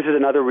knows this. This is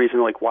another reason,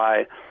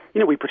 why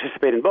we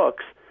participate in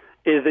books,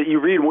 is that you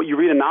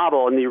read a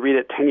novel and you read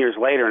it 10 years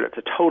later, and it's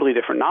a totally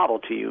different novel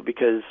to you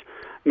because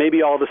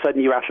maybe all of a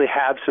sudden you actually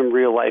have some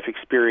real life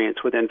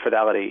experience with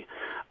infidelity,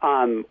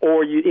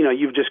 or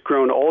you've just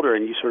grown older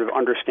and you sort of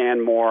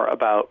understand more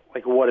about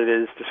what it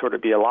is to sort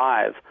of be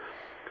alive.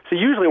 So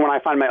usually when I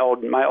find my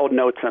old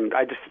notes,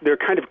 they're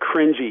kind of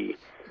cringy,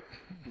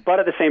 but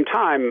at the same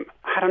time,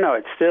 I don't know.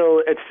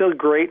 It's still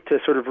great to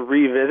sort of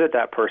revisit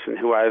that person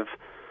who I've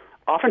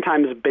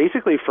oftentimes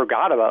basically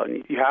forgot about,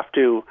 and you have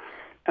to.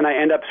 And I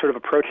end up sort of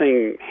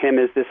approaching him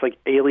as this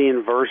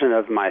alien version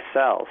of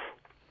myself.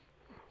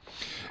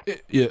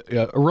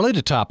 A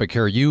related topic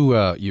here.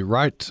 You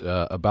write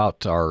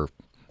about our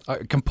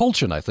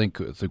compulsion. I think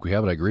we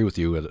have it. I agree with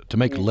you to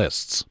make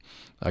lists.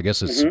 I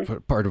guess it's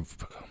part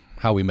of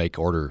how we make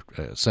order,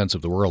 sense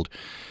of the world.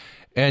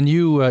 And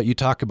you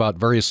talk about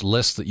various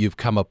lists that you've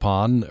come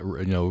upon.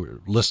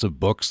 Lists of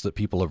books that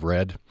people have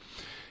read.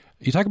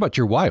 You talk about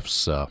your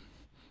wife's.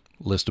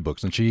 list of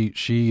books, and she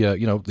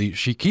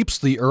keeps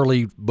the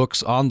early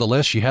books on the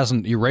list. She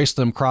hasn't erased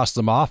them, crossed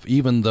them off,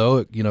 even though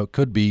it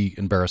could be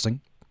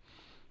embarrassing.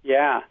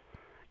 Yeah,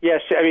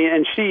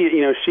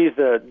 she's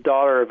the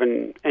daughter of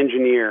an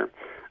engineer,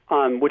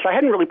 which I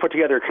hadn't really put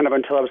together kind of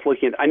until I was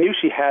looking at. I knew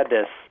she had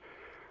this.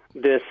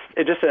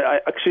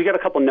 She's got a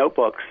couple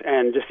notebooks,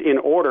 and just in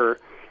order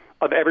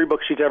of every book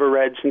she's ever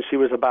read since she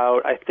was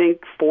about, I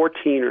think,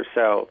 14 or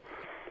so.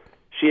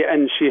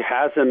 She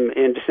has them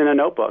in a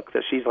notebook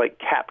that she's like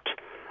kept.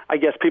 I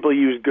guess people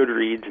use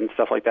Goodreads and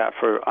stuff like that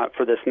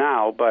for this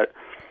now, but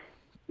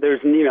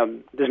there's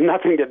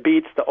nothing that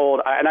beats the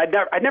old. And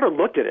I'd never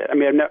looked at it. I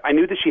mean, I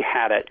knew that she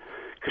had it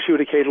because she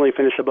would occasionally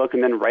finish a book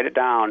and then write it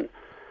down.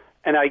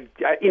 And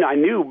I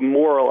knew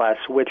more or less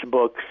which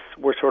books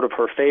were sort of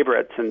her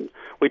favorites. And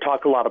we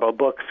talk a lot about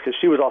books because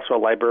she was also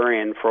a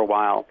librarian for a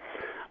while,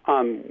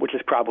 which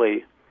is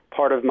probably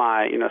part of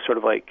my sort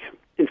of like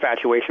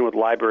infatuation with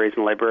libraries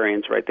and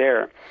librarians right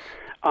there.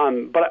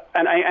 But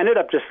I ended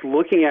up just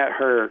looking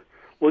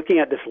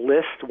at this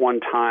list one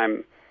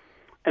time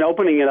and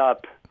opening it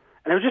up,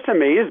 and I was just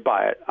amazed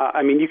by it.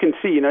 I mean, you can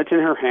see, it's in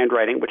her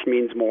handwriting, which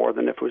means more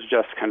than if it was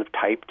just kind of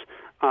typed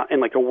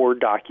in like a Word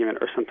document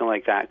or something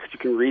like that, because you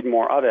can read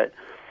more of it.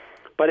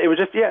 But it was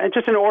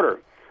just in order.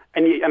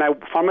 And I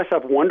found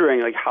myself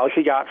wondering, like, how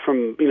she got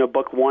from,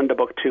 book 1 to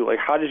book 2. Like,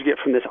 how did you get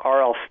from this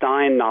R.L.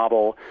 Stine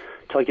novel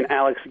to, like, an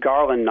Alex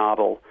Garland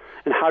novel?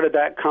 And how did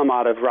that come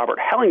out of Robert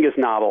Hellinga's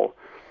novel,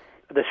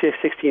 The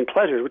 16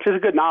 Pleasures, which is a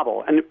good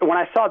novel? And when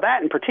I saw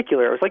that in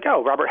particular, I was like,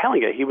 oh, Robert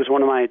Hellinga, he was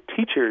one of my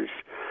teachers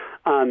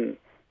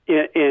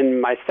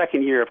in my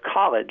second year of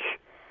college,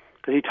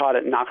 because he taught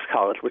at Knox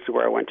College, which is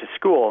where I went to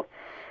school.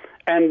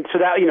 And so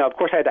that, of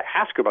course I had to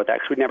ask her about that,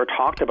 because we'd never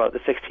talked about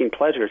The 16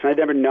 Pleasures, and I'd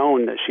never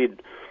known that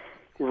she'd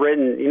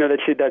written,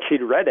 that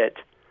she'd read it.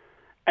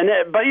 And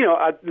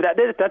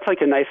that's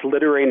like a nice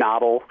literary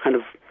novel, kind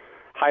of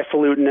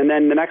highfalutin. And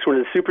then the next one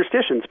is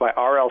Superstitions by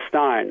R.L.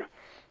 Stine.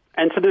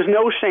 And so there's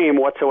no shame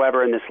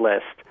whatsoever in this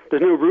list.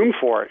 There's no room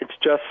for it. It's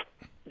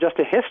just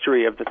a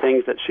history of the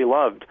things that she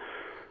loved.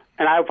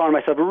 And I found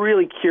myself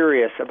really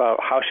curious about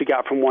how she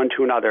got from one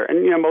to another.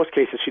 And, most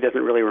cases she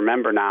doesn't really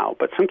remember now,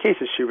 but some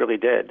cases she really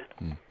did.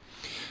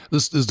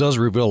 This does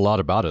reveal a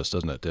lot about us,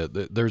 doesn't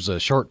it? There's a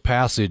short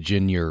passage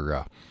in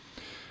your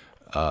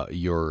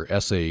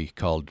essay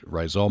called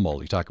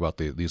Rhizomal. You talk about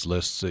these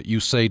lists. You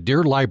say,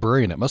 "Dear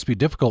librarian, it must be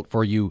difficult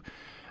for you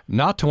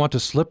not to want to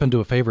slip into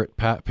a favorite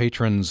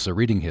patron's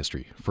reading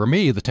history. For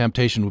me, the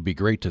temptation would be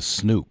great to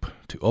snoop,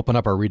 to open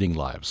up our reading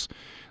lives,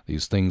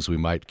 these things we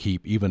might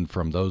keep even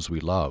from those we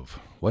love.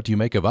 What do you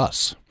make of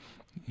us?"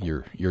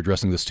 You're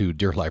addressing this to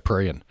Dear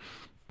Librarian.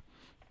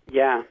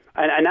 Yeah,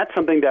 and that's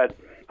something that,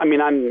 I'm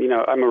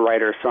a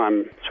writer, so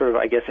I'm sort of,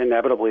 I guess,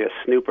 inevitably a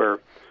snooper.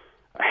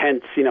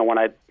 Hence, when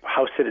I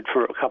house sat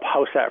for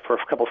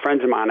a couple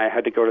friends of mine, I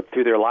had to go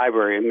through their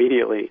library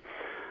immediately.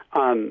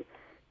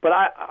 But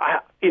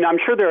I'm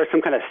sure there are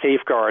some kind of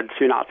safeguards.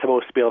 You're not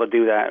supposed to be able to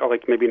do that, or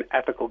like maybe an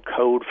ethical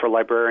code for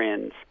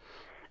librarians.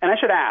 And I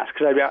should ask,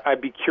 because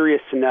I'd be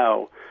curious to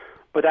know.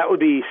 But that would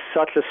be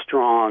such a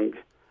strong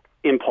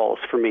impulse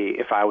for me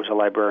if I was a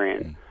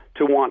librarian,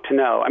 to want to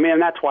know.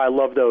 And that's why I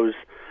love those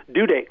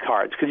due date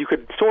cards, because you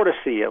could sort of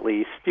see, at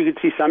least. You could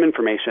see some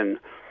information.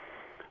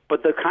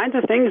 But the kinds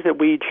of things that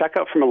we check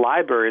out from a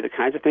library, the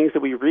kinds of things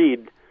that we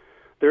read,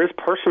 they're as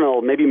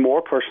personal, maybe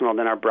more personal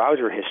than our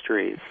browser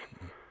histories.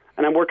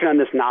 And I'm working on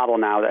this novel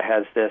now that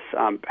has this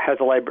has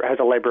a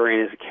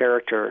librarian as a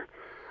character,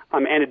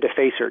 and a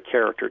defacer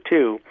character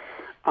too.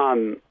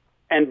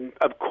 And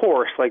of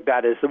course, like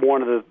that's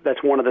one of the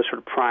sort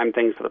of prime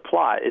things of the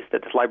plot, is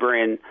that this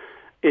librarian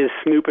is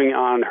snooping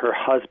on her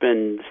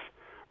husband's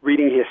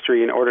reading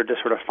history in order to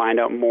sort of find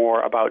out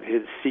more about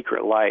his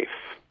secret life.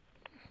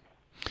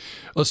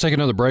 Let's take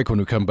another break. When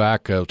we come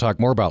back, we'll talk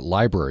more about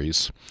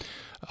libraries.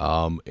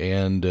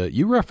 And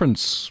you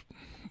reference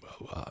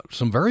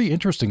some very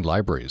interesting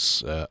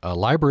libraries. A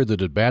library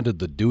that abandoned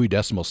the Dewey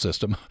Decimal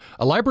System.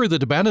 A library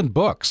that abandoned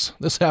books.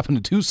 This happened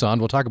in Tucson.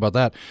 We'll talk about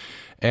that.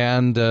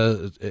 And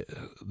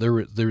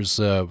there's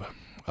a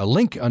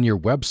link on your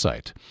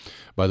website.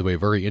 By the way, a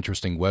very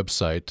interesting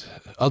website,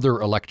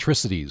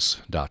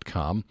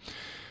 otherelectricities.com,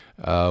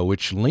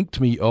 which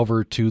linked me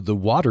over to the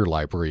Water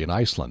Library in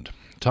Iceland.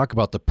 Talk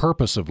about the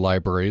purpose of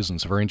libraries and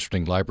some very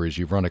interesting libraries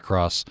you've run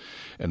across,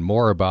 and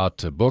more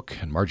about book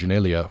and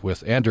marginalia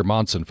with Ander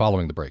Monson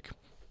following the break.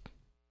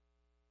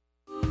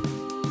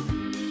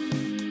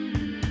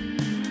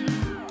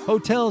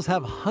 Hotels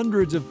have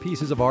hundreds of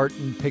pieces of art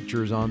and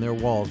pictures on their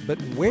walls,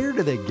 but where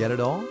do they get it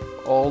all?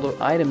 All the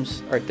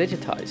items are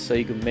digitized, so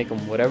you can make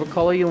them whatever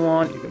color you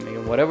want, you can make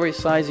them whatever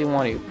size you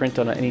want, you can print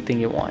on anything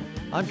you want.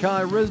 I'm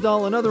Kai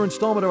Risdal. Another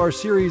installment of our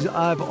series,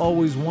 I've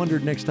Always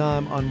Wondered. Next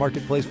time on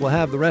Marketplace, we'll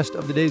have the rest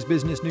of the day's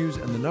business news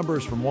and the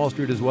numbers from Wall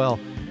Street as well.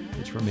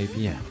 It's from 8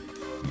 p.m.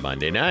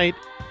 Monday night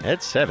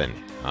at 7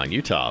 on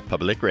Utah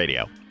Public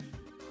Radio.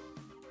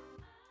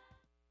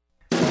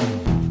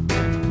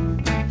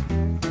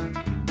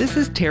 This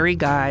is Terry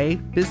Guy,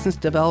 Business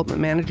Development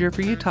Manager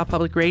for Utah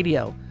Public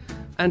Radio.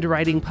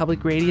 Underwriting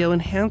public radio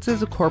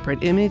enhances a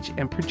corporate image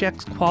and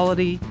projects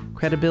quality,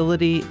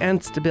 credibility,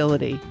 and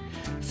stability.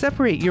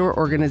 Separate your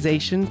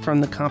organization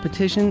from the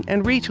competition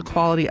and reach a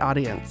quality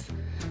audience.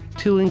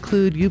 To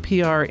include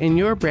UPR in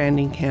your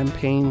branding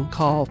campaign,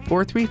 call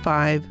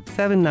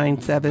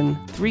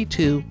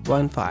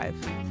 435-797-3215.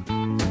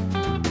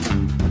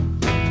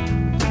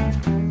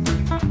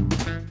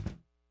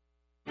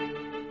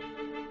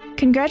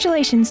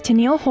 Congratulations to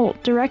Neil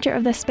Holt, Director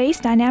of the Space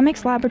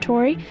Dynamics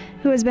Laboratory,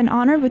 who has been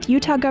honored with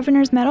Utah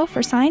Governor's Medal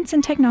for Science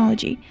and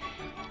Technology.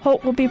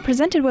 Holt will be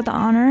presented with the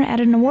honor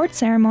at an award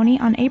ceremony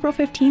on April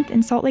 15th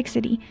in Salt Lake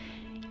City.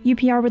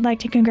 UPR would like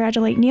to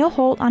congratulate Neil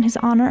Holt on his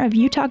honor of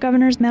Utah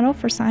Governor's Medal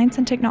for Science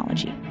and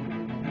Technology.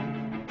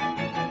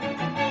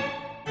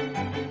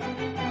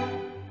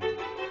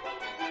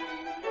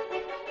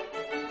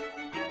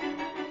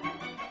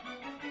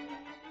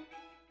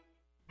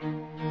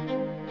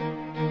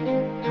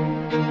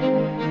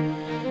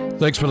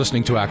 Thanks for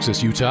listening to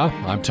Access Utah.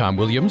 I'm Tom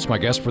Williams. My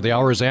guest for the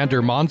hour is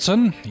Ander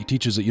Monson. He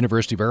teaches at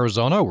University of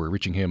Arizona. We're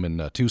reaching him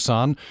in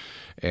Tucson.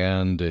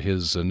 And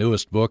his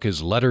newest book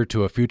is Letter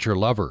to a Future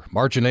Lover,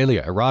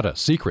 Marginalia, Errata,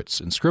 Secrets,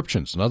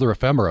 Inscriptions, and Other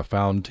Ephemera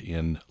Found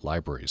in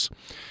Libraries.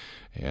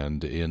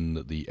 And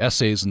in the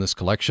essays in this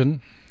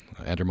collection,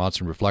 Ander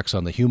Monson reflects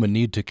on the human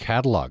need to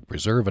catalog,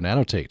 preserve, and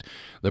annotate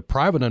the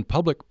private and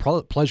public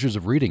pleasures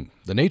of reading,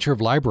 the nature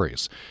of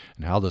libraries,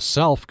 and how the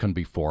self can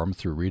be formed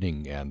through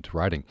reading and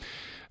writing.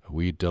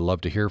 We'd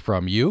love to hear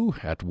from you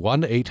at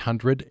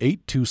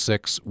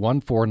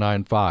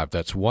 1-800-826-1495.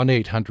 That's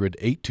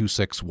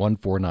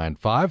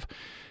 1-800-826-1495.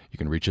 You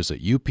can reach us at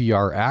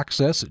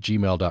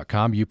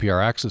upraccess@gmail.com,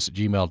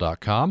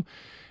 upraccess@gmail.com,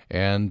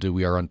 and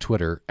we are on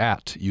Twitter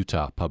at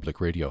Utah Public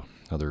Radio.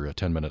 Another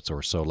 10 minutes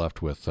or so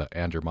left with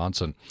Ander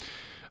Monson.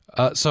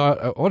 So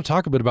I want to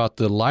talk a bit about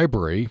the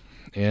library,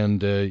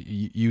 and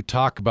you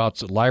talk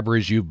about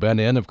libraries you've been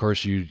in. Of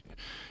course, you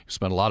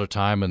spent a lot of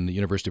time in the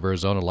University of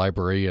Arizona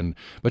library,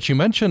 but you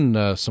mentioned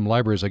some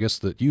libraries, I guess,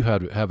 that you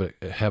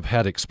have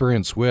had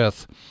experience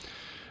with.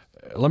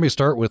 Let me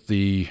start with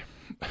the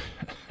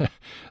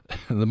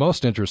the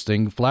most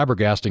interesting,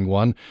 flabbergasting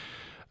one.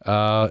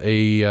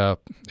 A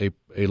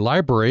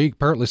library,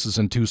 apparently this is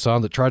in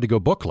Tucson, that tried to go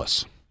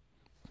bookless.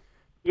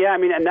 Yeah,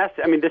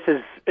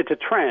 it's a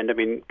trend.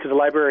 Because the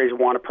libraries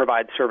want to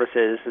provide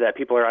services that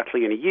people are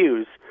actually going to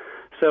use.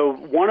 So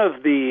one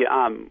of the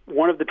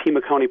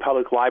Pima County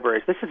Public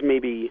Libraries, this is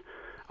maybe,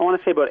 I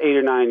want to say about 8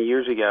 or 9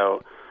 years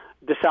ago,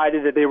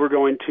 decided that they were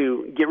going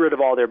to get rid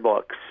of all their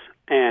books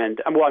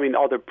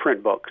all their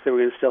print books. They were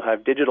going to still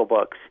have digital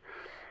books,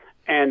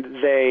 and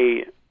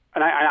they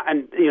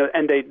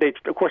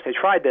of course they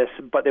tried this,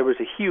 but there was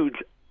a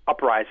huge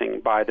uprising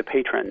by the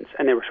patrons,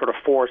 and they were sort of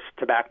forced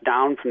to back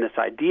down from this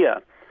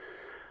idea.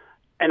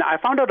 And I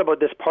found out about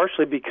this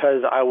partially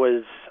because I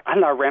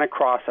ran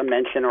across a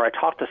mention, or I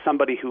talked to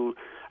somebody who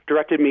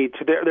directed me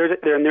to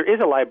there is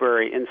a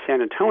library in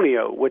San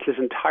Antonio which is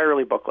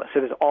entirely bookless.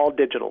 It is all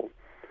digital.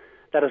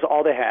 That is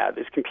all they have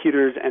is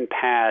computers and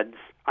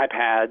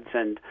iPads,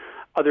 and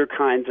other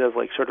kinds of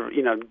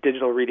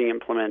digital reading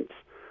implements.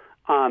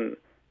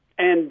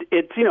 And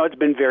it's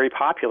been very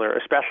popular,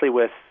 especially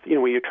with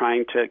when you're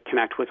trying to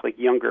connect with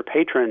younger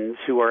patrons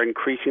who are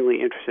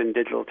increasingly interested in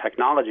digital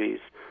technologies.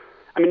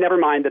 Never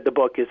mind that the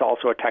book is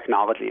also a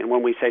technology, and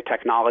when we say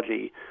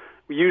technology,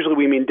 usually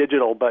we mean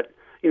digital, but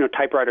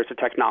typewriters are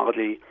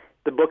technology.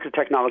 The book's a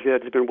technology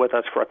that has been with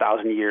us for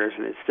 1,000 years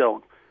and is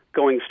still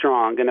going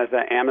strong. And as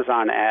the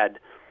Amazon ad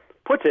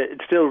puts it,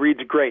 it still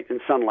reads great in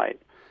sunlight.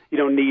 You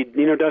don't need,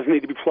 doesn't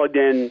need to be plugged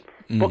in.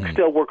 Mm-hmm. Books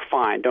still work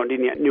fine. Don't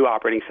need new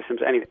operating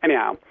systems.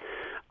 Anyhow,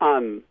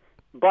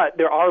 but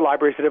there are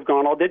libraries that have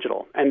gone all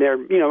digital, and they're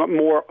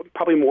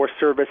probably more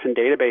service and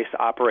database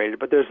operated.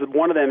 But there's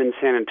one of them in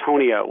San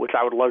Antonio, which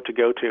I would love to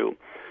go to,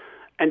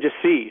 and just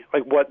see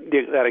what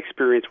that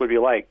experience would be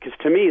like. Because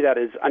to me, that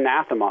is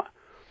anathema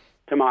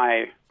to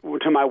my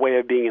way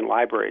of being in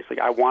libraries.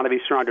 I want to be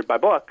surrounded by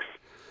books.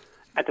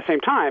 At the same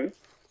time,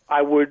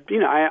 I would,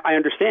 I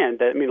understand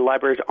that.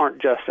 Libraries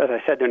aren't just, as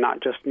I said, they're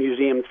not just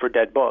museums for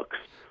dead books.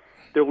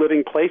 They're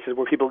living places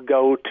where people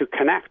go to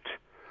connect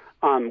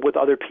with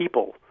other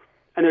people.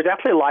 And there's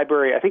actually a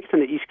library, I think it's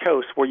on the East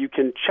Coast, where you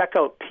can check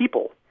out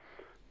people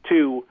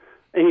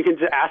and you can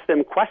just ask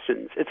them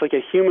questions. It's like a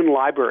human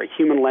library,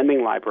 human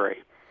lending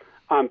library.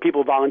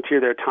 People volunteer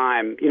their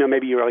time.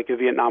 Maybe you're like a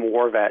Vietnam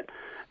War vet,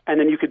 and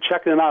then you could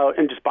check them out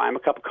and just buy them a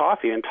cup of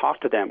coffee and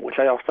talk to them, which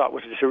I also thought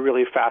was just a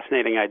really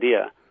fascinating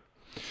idea.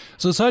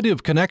 So this idea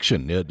of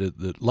connection,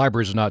 the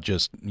libraries are not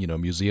just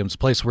museums, a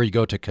place where you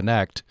go to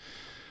connect,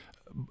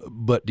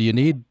 but do you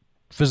need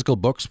physical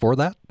books for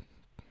that?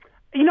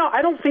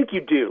 I don't think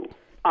you do.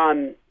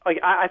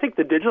 I think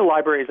the digital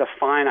library is a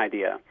fine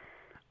idea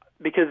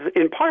because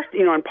in part,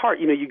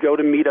 you go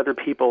to meet other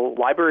people.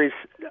 Libraries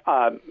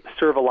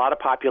serve a lot of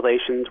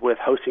populations with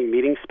hosting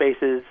meeting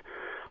spaces,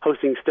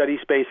 hosting study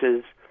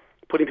spaces,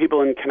 putting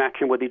people in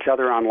connection with each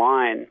other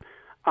online.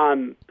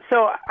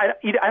 So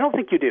I don't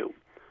think you do.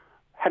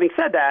 Having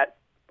said that,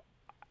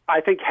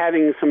 I think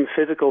having some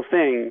physical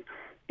thing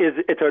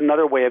it's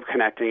another way of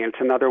connecting. It's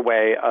another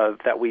way of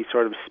that we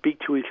sort of speak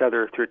to each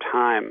other through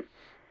time.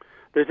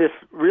 There's this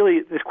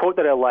quote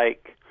that I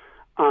like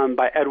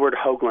by Edward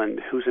Hoagland,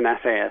 who's an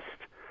essayist,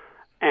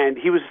 and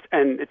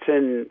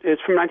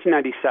it's from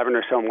 1997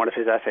 or so in one of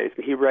his essays,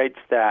 and he writes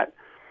that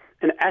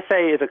an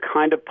essay is a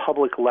kind of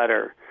public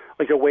letter,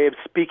 like a way of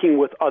speaking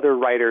with other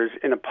writers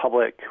in a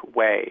public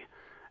way.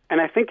 And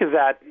I think of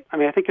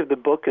the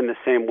book in the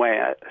same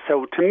way.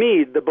 So to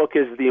me, the book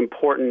is the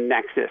important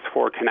nexus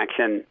for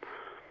connection.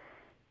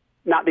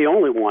 Not the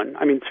only one.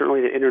 I mean,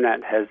 certainly the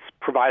internet has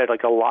provided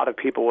like a lot of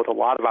people with a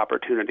lot of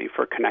opportunity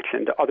for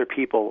connection to other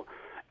people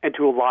and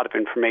to a lot of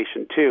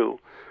information too.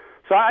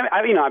 So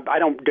I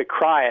don't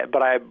decry it,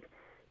 but I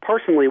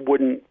personally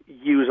wouldn't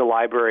use a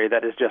library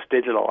that is just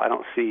digital. I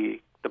don't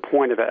see the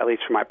point of it, at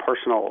least for my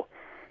personal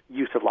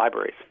use of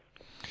libraries.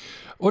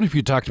 What if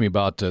you talk to me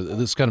about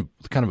this kind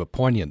of a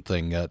poignant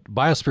thing,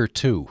 Biosphere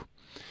 2,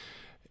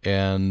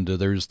 and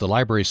there's the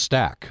library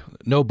stack,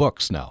 no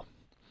books now.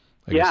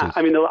 I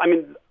don't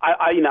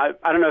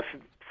know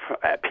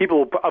if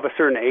people of a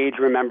certain age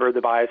remember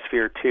the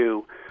Biosphere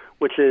 2,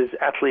 which is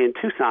actually in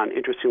Tucson,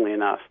 interestingly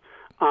enough,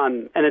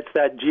 and it's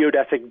that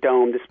geodesic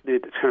dome.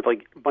 It's kind of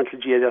like a bunch of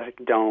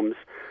geodesic domes,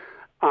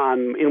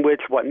 in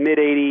which mid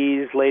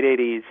 '80s, late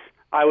 '80s.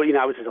 I was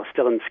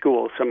still in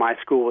school, so my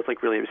school was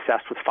like really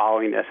obsessed with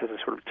following this as a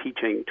sort of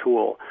teaching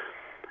tool,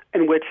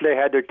 in which they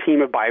had their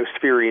team of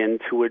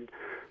biospherians who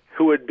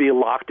would be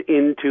locked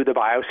into the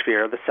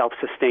biosphere, the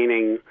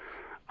self-sustaining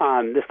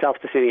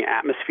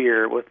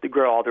atmosphere, to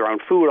grow all their own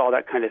food, all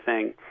that kind of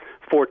thing,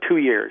 for 2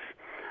 years.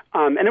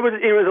 And it was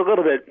a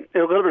little bit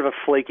of a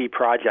flaky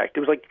project.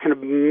 It was like kind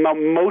of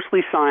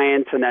mostly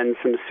science and then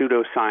some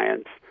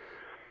pseudoscience.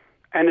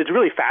 And it's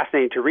really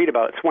fascinating to read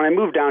about. So when I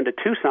moved down to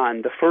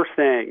Tucson, the first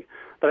thing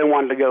that I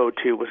wanted to go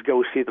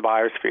see the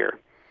biosphere.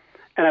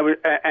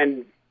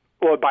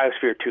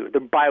 Biosphere 2. The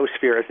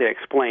biosphere, as they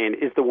explain,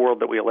 is the world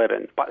that we live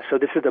in. So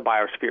this is the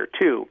Biosphere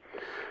 2.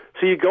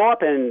 So you go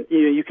up and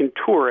you can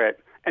tour it,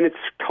 and it's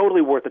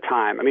totally worth the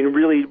time. I mean,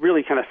 really,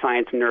 really kind of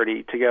science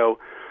nerdy to go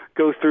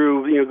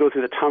through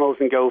the tunnels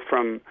and go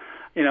from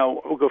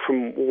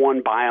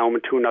one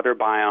biome to another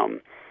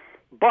biome.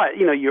 But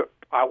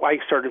I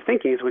started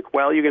thinking, it's like,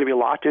 well, you're going to be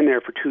locked in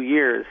there for 2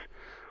 years.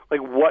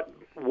 Like,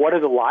 what are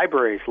the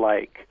libraries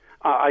like?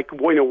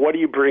 What do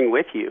you bring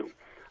with you?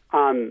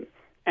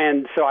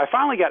 And so I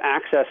finally got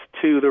access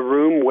to the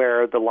room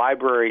where the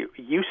library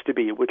used to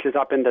be, which is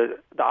up in the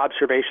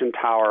observation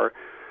tower,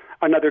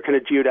 another kind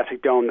of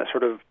geodesic dome that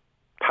sort of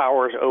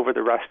towers over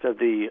the rest of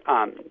the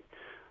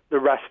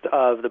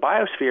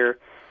biosphere.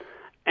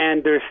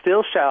 And there's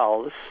still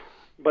shelves,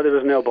 but there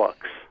was no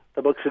books.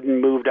 The books had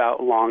moved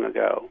out long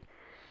ago.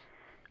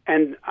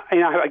 And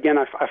again,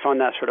 I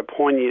found that sort of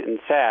poignant and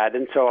sad.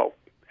 And so,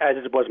 as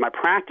it was my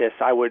practice,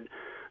 I would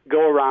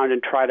go around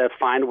and try to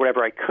find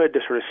whatever I could to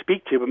sort of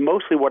speak to. But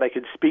mostly, what I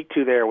could speak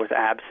to there was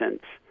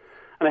absence.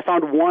 And I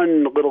found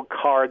one little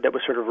card that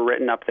was sort of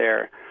written up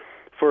there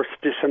for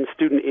some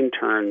student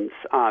interns,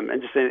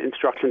 and just an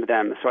instruction to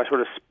them. So I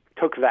sort of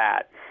took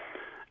that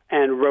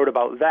and wrote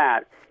about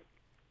that.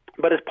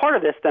 But as part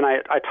of this, then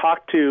I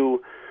talked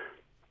to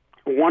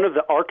one of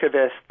the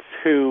archivists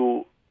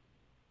who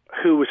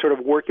was sort of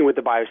working with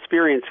the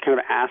Biosperians to kind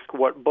of ask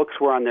what books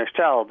were on their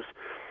shelves.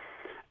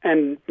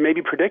 And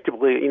maybe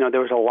predictably, there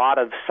was a lot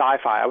of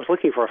sci-fi. I was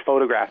looking for a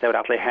photograph they would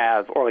actually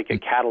have, or like a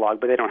catalog,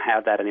 but they don't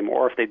have that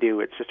anymore. Or if they do,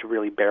 it's just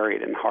really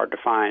buried and hard to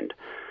find.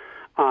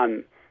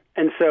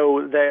 And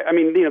so they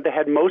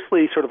had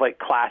mostly sort of like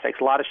classics,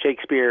 a lot of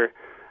Shakespeare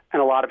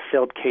and a lot of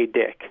Philip K.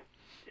 Dick,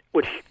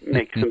 which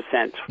makes some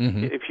sense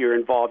if you're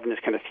involved in this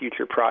kind of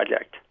future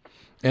project.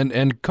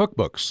 And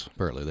cookbooks,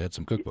 apparently. They had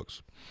some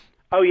cookbooks.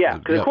 Oh, yeah,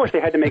 because of course they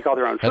had to make all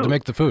their own food. Had to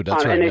make the food,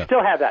 that's right. And they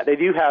still have that. They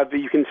do have,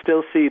 you can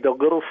still see the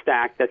little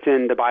stack that's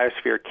in the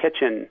Biosphere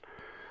kitchen.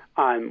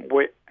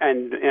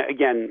 And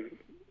again,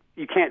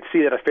 you can't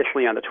see that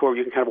officially on the tour.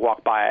 You can kind of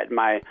walk by it.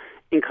 My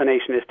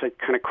inclination is to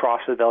kind of cross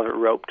the velvet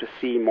rope to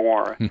see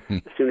more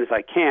as soon as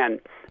I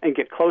can and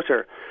get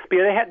closer. But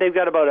yeah, they've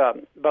got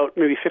about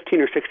maybe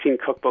 15 or 16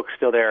 cookbooks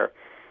still there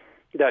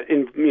that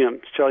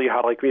show you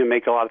how to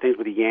make a lot of things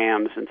with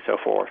yams and so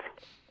forth.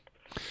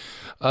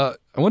 I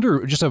wonder,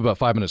 we just have about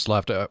 5 minutes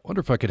left. I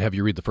wonder if I could have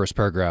you read the first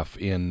paragraph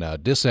in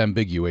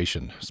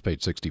Disambiguation, it's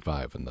page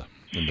 65 in the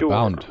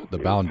bound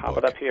book. Pop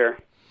it up here.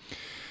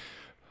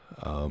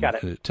 Got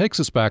it. It takes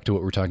us back to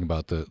what we were talking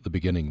about the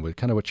beginning, with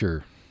kind of what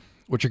you're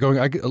going,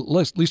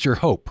 at least your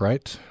hope,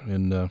 right?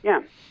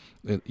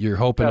 Your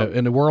hope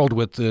in a world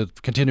with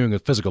continuing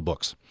with physical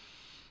books.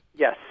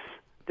 Yes,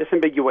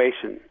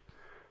 disambiguation.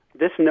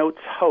 This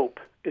note's hope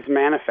is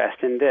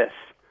manifest in this,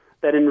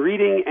 that in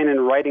reading and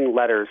in writing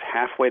letters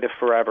halfway to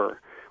forever,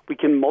 we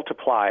can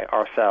multiply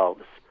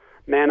ourselves,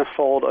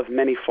 manifold of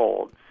many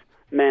folds,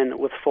 men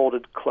with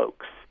folded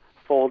cloaks,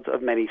 folds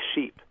of many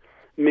sheep,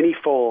 many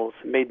folds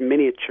made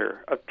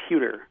miniature of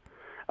pewter,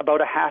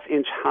 about a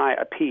half-inch high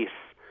apiece,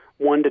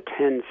 1 to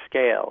 10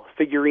 scale,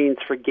 figurines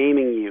for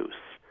gaming use,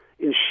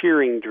 in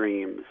shearing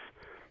dreams,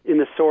 in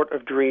the sort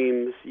of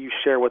dreams you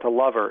share with a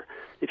lover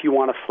if you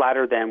want to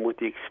flatter them with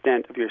the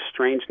extent of your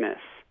strangeness.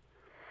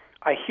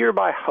 I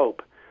hereby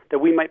hope that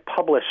we might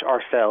publish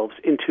ourselves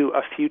into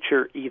a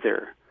future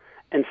either,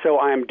 and so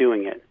I am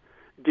doing it.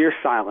 Dear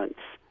silence,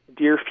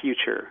 dear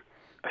future,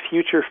 a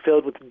future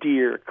filled with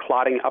deer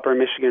clotting upper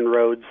Michigan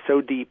roads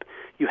so deep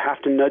you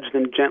have to nudge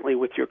them gently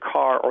with your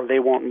car or they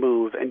won't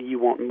move and you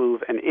won't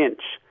move an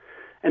inch.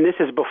 And this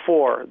is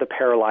before the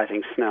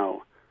paralyzing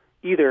snow.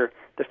 Either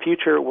the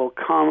future will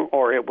come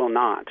or it will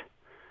not.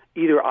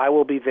 Either I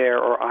will be there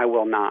or I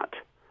will not.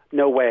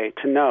 No way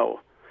to know.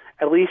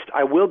 At least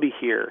I will be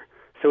here.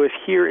 So if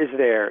here is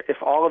there,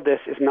 if all of this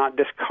is not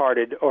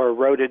discarded or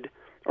eroded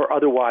or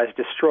otherwise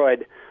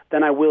destroyed,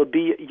 then I will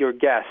be your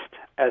guest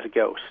as a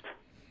ghost.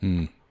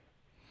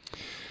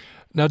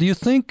 Now, do you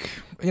think,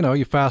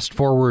 you fast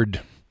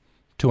forward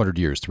 200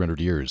 years,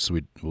 300 years,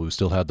 we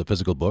still have the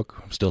physical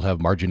book, still have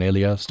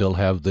marginalia, still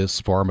have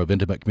this form of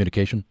intimate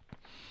communication?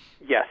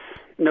 Yes,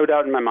 no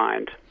doubt in my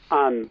mind.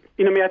 I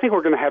think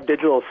we're going to have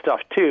digital stuff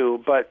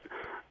too, but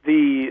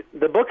the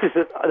book is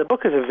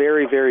a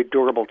very, very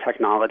durable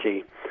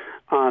technology,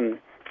 and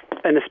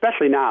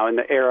especially now in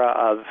the era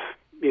of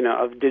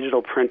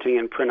digital printing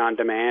and print on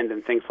demand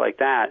and things like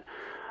that,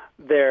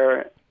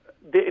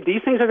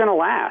 these things are going to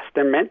last.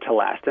 They're meant to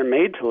last. They're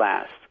made to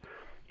last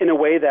in a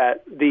way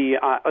that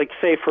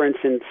say, for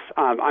instance,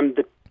 I'm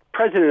the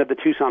president of the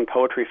Tucson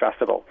Poetry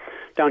Festival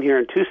down here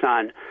in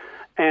Tucson,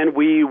 and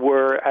we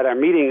were at our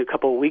meeting a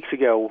couple of weeks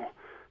ago.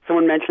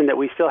 Someone mentioned that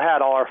we still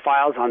had all our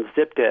files on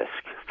zip disk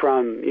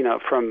from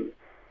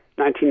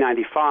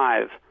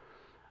 1995,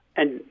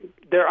 and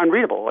they're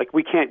unreadable. Like,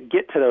 we can't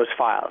get to those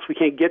files. We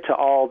can't get to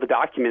all the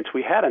documents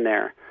we had in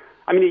there.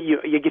 I mean,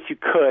 I guess you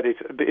could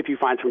if you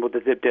find someone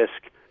with a zip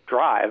disk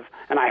drive,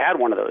 and I had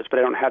one of those, but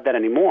I don't have that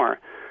anymore.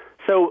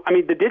 So, I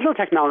mean, the digital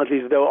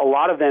technologies, though, a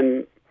lot of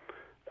them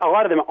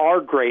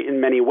are great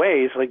in many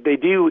ways. Like, they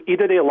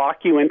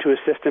lock you into a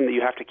system that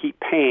you have to keep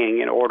paying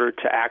in order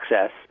to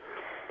access,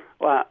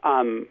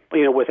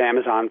 with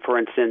Amazon, for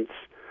instance,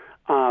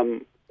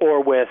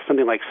 or with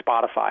something like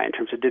Spotify in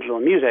terms of digital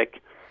music.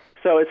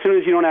 So as soon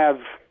as you don't have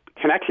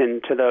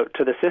connection to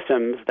the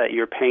systems that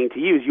you're paying to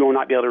use, you will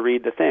not be able to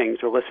read the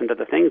things or listen to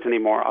the things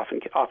anymore.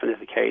 Often is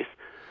the case,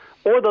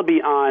 or they'll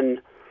be on,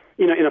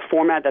 in a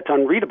format that's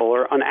unreadable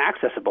or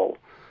unaccessible.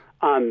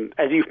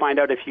 As you find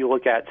out if you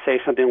look at, say,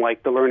 something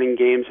like the Learning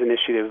Games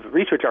Initiative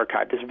Research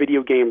Archive, this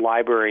video game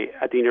library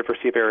at the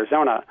University of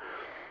Arizona,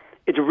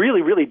 it's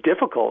really, really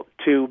difficult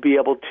to be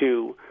able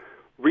to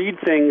read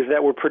things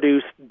that were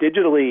produced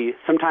digitally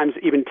sometimes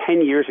even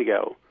 10 years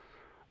ago,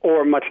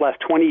 or much less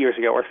 20 years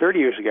ago or 30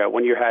 years ago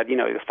when you had, the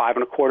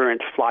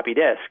 5.25-inch floppy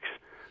disks.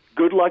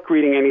 Good luck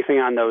reading anything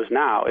on those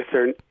now if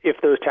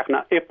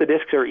the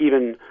disks are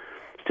even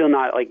still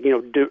not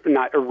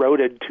not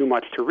eroded too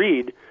much to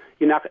read.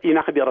 You're not going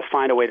to be able to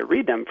find a way to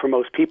read them for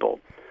most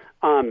people.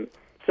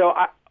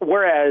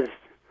 Whereas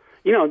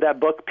that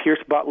book,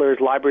 Pierce Butler's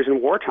Libraries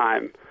in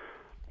Wartime,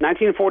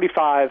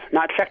 1945,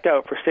 not checked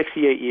out for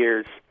 68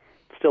 years,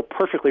 still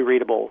perfectly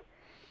readable.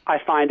 I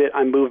find it,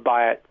 I'm moved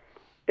by it.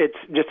 It's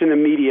just an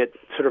immediate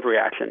sort of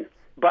reaction.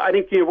 But I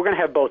think we're going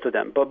to have both of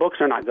them, but books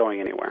are not going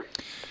anywhere.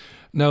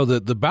 No,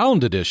 the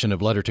bound edition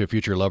of Letter to a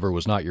Future Lover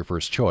was not your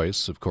first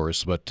choice, of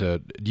course, but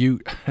do you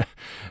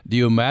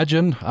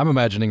imagine, I'm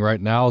imagining right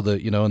now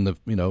that, in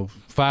the,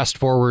 fast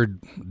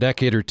forward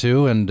decade or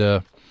two,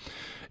 and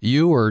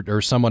you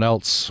or someone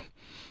else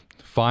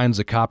finds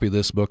a copy of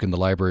this book in the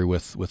library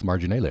with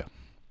marginalia.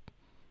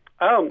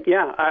 Oh,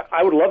 yeah,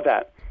 I would love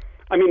that.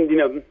 I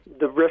mean,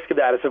 the risk of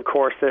that is, of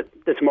course, that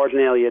it's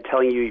marginalia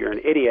telling you you're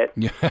an idiot.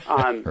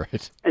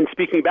 Right. And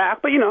speaking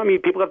back, but,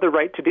 people have the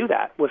right to do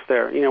that with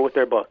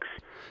their books.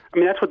 I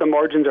mean, that's what the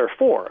margins are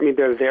for. I mean,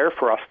 they're there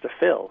for us to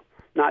fill,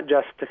 not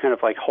just to kind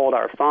of hold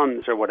our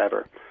thumbs or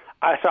whatever.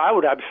 So I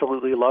would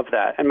absolutely love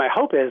that. And my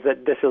hope is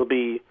that this will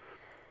be,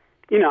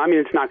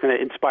 it's not going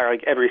to inspire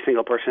every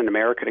single person in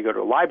America to go to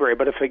a library,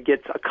 but if it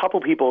gets a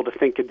couple people to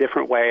think a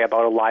different way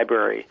about a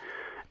library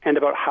and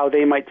about how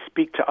they might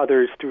speak to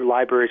others through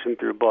libraries and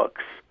through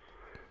books,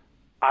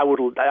 I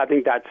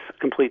think that's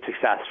complete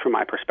success from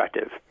my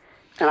perspective.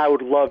 And I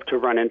would love to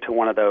run into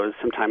one of those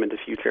sometime in the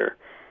future,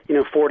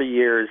 40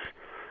 years,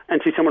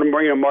 and see someone,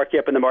 mark you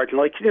up in the margin,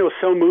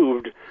 so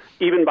moved,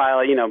 even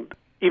by, even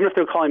if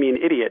they're calling me an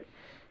idiot,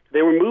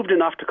 they were moved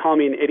enough to call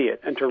me an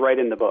idiot and to write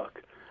in the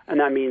book. And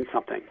that means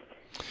something.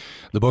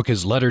 The book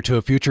is Letter to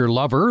a Future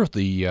Lover.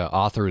 The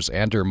author is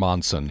Ander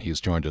Monson. He's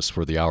joined us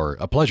for the hour.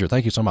 A pleasure.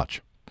 Thank you so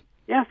much.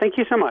 Yeah, thank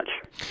you so much.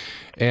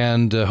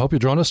 And hope you'll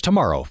join us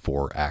tomorrow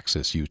for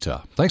Access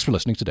Utah. Thanks for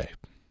listening today.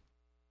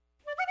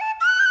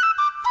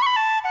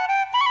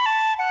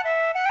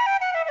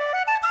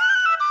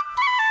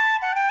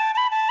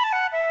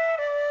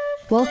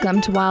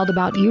 Welcome to Wild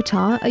About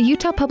Utah, a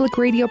Utah Public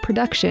Radio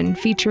production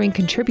featuring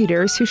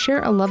contributors who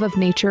share a love of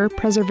nature,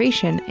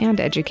 preservation, and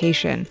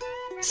education.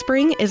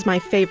 Spring is my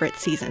favorite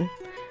season.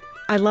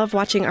 I love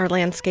watching our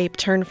landscape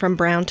turn from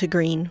brown to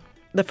green,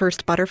 the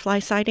first butterfly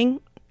sighting,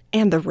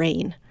 and the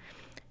rain.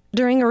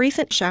 During a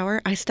recent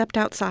shower, I stepped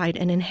outside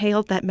and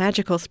inhaled that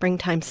magical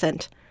springtime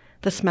scent,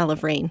 the smell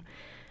of rain,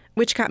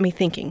 which got me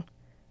thinking,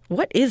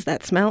 what is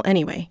that smell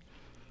anyway?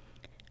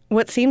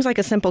 What seems like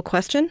a simple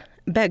question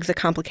begs a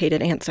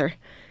complicated answer.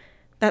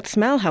 That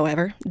smell,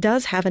 however,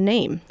 does have a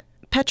name,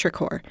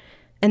 petrichor,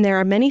 and there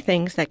are many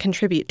things that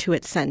contribute to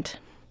its scent.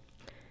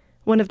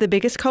 One of the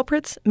biggest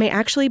culprits may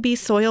actually be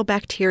soil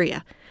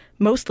bacteria,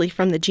 mostly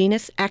from the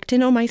genus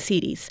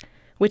Actinomycetes,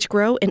 which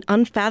grow in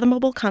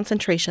unfathomable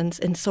concentrations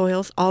in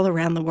soils all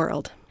around the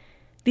world.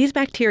 These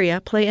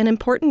bacteria play an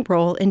important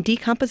role in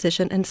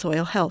decomposition and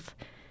soil health.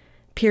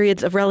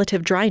 Periods of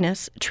relative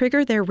dryness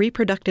trigger their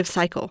reproductive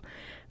cycle,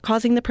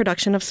 causing the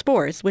production of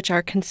spores, which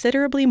are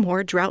considerably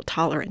more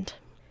drought-tolerant.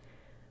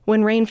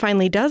 When rain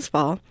finally does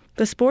fall,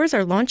 the spores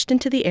are launched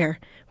into the air,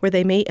 where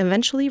they may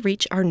eventually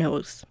reach our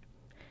nose.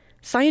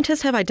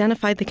 Scientists have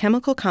identified the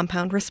chemical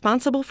compound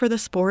responsible for the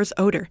spore's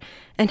odor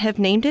and have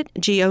named it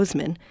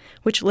geosmin,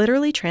 which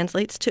literally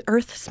translates to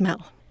earth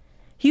smell.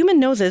 Human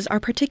noses are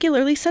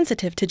particularly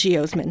sensitive to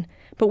geosmin,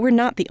 but we're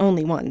not the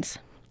only ones.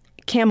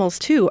 Camels,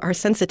 too, are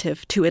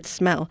sensitive to its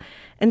smell,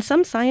 and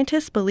some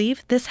scientists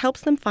believe this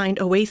helps them find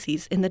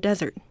oases in the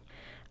desert.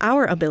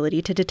 Our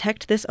ability to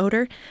detect this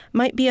odor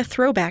might be a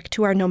throwback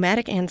to our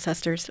nomadic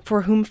ancestors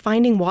for whom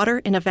finding water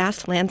in a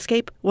vast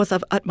landscape was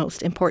of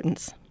utmost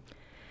importance.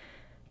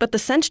 But the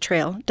scent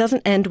trail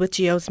doesn't end with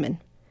geosmin.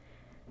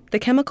 The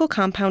chemical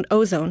compound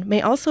ozone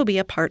may also be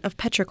a part of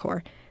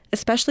petrichor,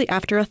 especially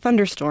after a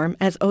thunderstorm,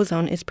 as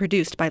ozone is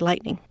produced by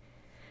lightning.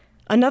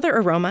 Another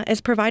aroma is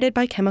provided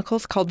by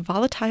chemicals called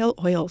volatile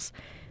oils,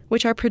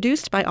 which are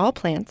produced by all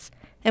plants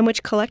and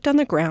which collect on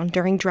the ground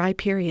during dry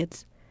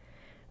periods.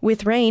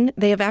 With rain,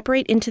 they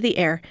evaporate into the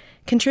air,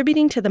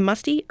 contributing to the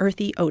musty,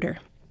 earthy odor.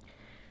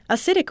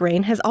 Acidic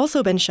rain has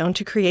also been shown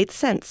to create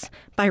scents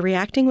by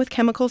reacting with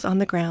chemicals on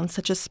the ground,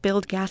 such as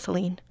spilled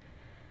gasoline.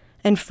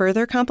 And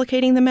further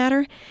complicating the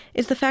matter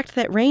is the fact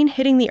that rain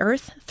hitting the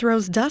earth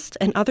throws dust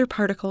and other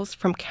particles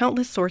from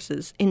countless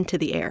sources into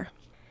the air.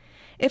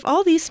 If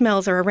all these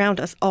smells are around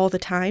us all the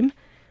time,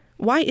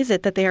 why is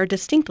it that they are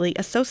distinctly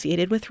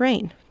associated with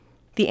rain?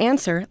 The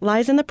answer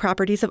lies in the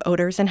properties of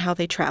odors and how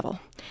they travel.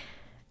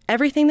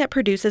 Everything that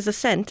produces a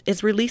scent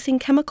is releasing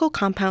chemical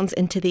compounds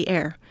into the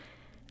air.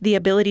 The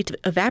ability to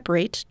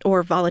evaporate,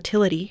 or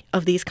volatility,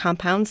 of these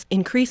compounds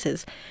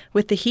increases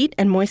with the heat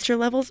and moisture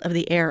levels of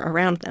the air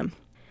around them.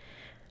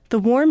 The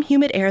warm,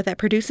 humid air that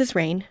produces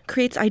rain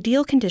creates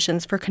ideal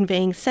conditions for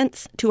conveying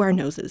scents to our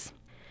noses.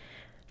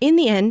 In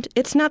the end,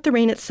 it's not the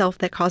rain itself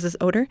that causes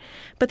odor,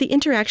 but the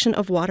interaction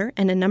of water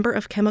and a number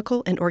of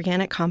chemical and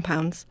organic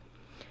compounds.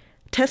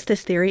 Test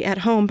this theory at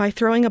home by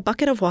throwing a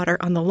bucket of water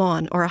on the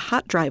lawn or a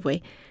hot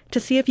driveway to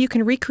see if you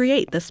can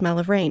recreate the smell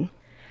of rain.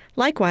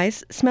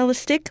 Likewise, smell a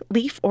stick,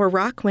 leaf, or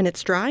rock when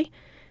it's dry,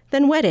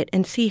 then wet it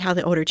and see how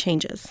the odor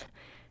changes.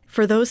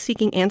 For those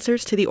seeking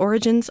answers to the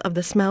origins of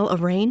the smell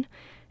of rain,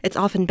 it's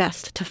often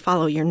best to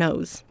follow your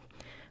nose.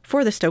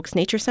 For the Stokes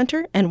Nature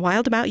Center and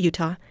Wild About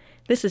Utah,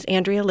 this is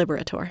Andrea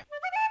Liberator.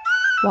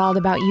 Wild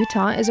About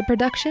Utah is a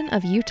production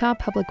of Utah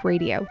Public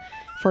Radio.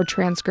 For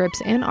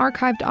transcripts and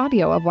archived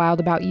audio of Wild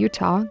About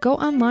Utah, go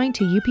online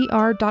to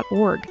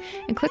upr.org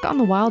and click on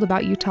the Wild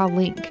About Utah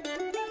link.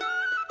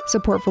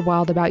 Support for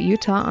Wild About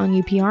Utah on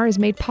UPR is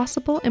made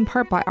possible in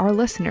part by our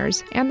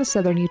listeners and the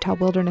Southern Utah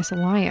Wilderness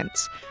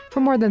Alliance, for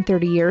more than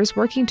 30 years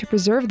working to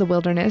preserve the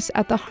wilderness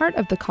at the heart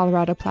of the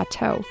Colorado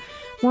Plateau.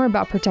 More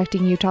about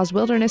protecting Utah's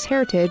wilderness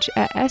heritage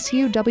at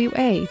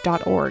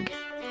suwa.org.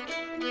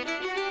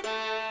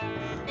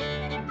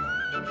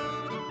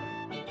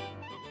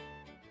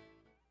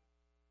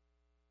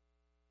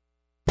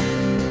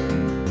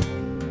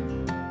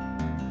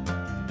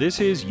 This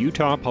is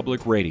Utah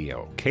Public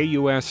Radio,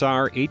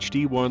 KUSR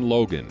HD1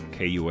 Logan,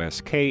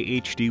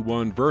 KUSK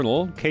HD1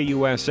 Vernal,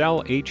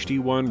 KUSL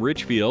HD1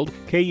 Richfield,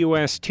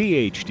 KUST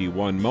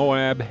HD1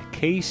 Moab,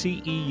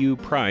 KCEU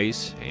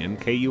Price,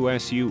 and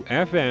KUSU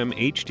FM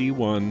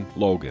HD1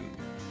 Logan.